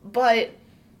 But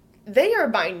they are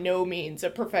by no means a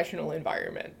professional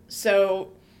environment.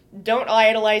 So don't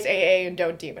idolize AA and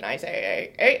don't demonize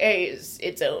AA. AA is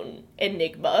its own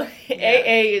enigma. Yeah.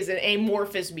 AA is an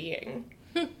amorphous being.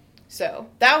 So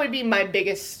that would be my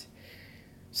biggest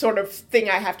sort of thing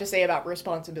I have to say about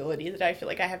responsibility that I feel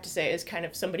like I have to say as kind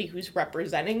of somebody who's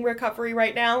representing recovery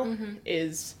right now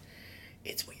is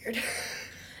it's weird.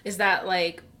 Is that,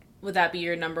 like, would that be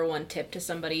your number one tip to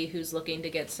somebody who's looking to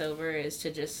get sober, is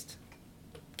to just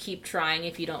keep trying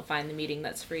if you don't find the meeting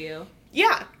that's for you?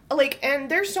 Yeah, like,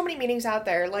 and there's so many meetings out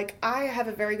there. Like, I have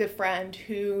a very good friend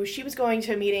who, she was going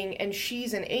to a meeting and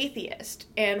she's an atheist,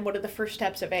 and one of the first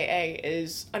steps of AA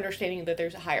is understanding that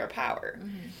there's a higher power.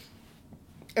 Mm-hmm.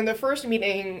 And the first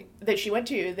meeting that she went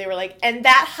to, they were like, and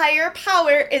that higher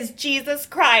power is Jesus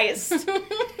Christ.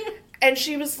 And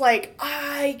she was like,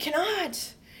 I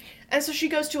cannot. And so she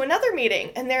goes to another meeting,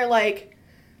 and they're like,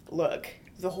 look,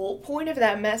 the whole point of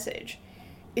that message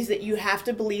is that you have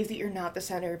to believe that you're not the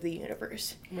center of the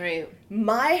universe. Right.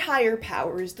 My higher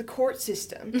power is the court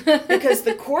system, because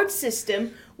the court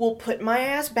system will put my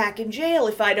ass back in jail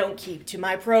if I don't keep to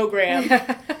my program.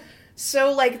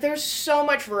 So, like, there's so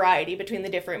much variety between the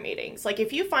different meetings. Like,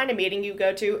 if you find a meeting you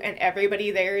go to and everybody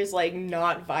there is, like,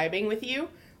 not vibing with you,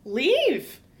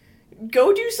 leave.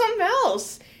 Go do something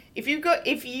else. If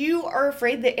you are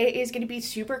afraid that AA is going to be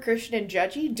super Christian and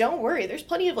judgy, don't worry. There's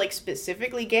plenty of, like,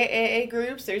 specifically gay AA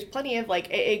groups. There's plenty of,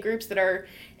 like, AA groups that are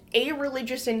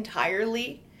a-religious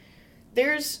entirely.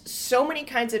 There's so many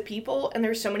kinds of people, and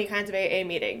there's so many kinds of AA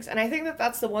meetings. And I think that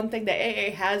that's the one thing that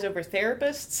AA has over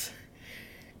therapists,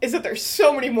 is that there's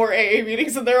so many more AA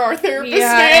meetings than there are therapists.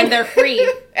 Yeah, and they're free.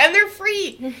 And they're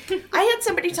free. I had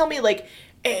somebody tell me, like,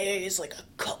 AA is like a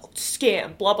cult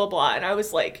scam, blah, blah, blah. And I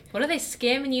was like, what are they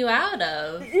scamming you out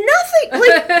of? nothing.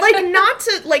 Like not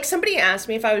to, like, somebody asked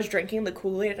me if I was drinking the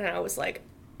Kool-Aid, and I was like,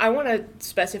 I want to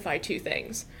specify 2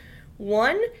 things.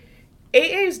 One,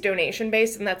 AA is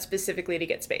donation-based, and that's specifically to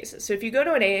get spaces. So if you go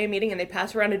to an AA meeting and they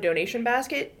pass around a donation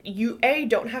basket, you, A,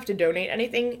 don't have to donate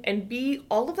anything, and B,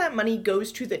 all of that money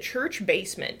goes to the church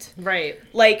basement. Right.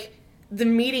 Like, the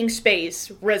meeting space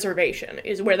reservation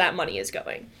is where that money is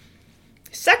going.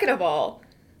 Second of all,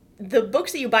 the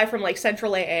books that you buy from like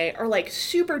Central AA are like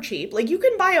super cheap. Like you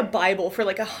can buy a Bible for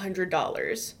like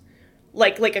 $100,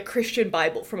 like a Christian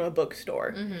Bible from a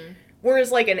bookstore.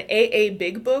 Whereas like an AA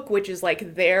Big Book, which is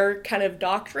like their kind of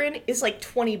doctrine, is like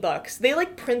 $20. They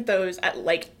like print those at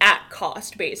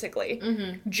cost basically,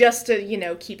 just to, you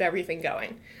know, keep everything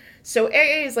going. So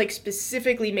AA is like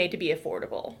specifically made to be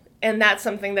affordable. And that's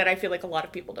something that I feel like a lot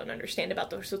of people don't understand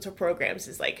about those sorts of programs,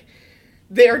 is like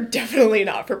they're definitely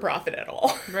not for profit at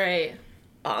all. Right.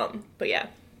 But yeah.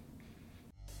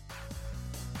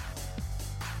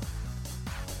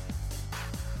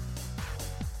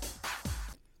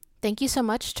 Thank you so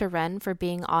much to Ren for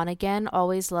being on again.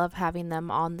 Always love having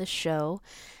them on the show.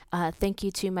 Thank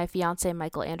you to my fiance,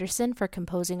 Michael Anderson, for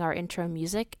composing our intro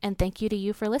music, and thank you to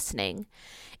you for listening.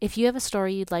 If you have a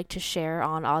story you'd like to share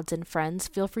on Odds and Friends,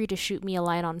 feel free to shoot me a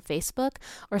line on Facebook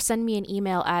or send me an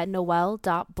email at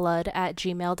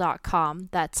noelle.blood@gmail.com.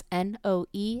 That's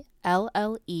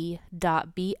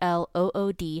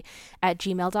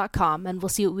NOELLE.BLOOD@gmail.com, and we'll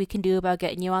see what we can do about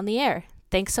getting you on the air.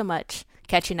 Thanks so much.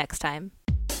 Catch you next time.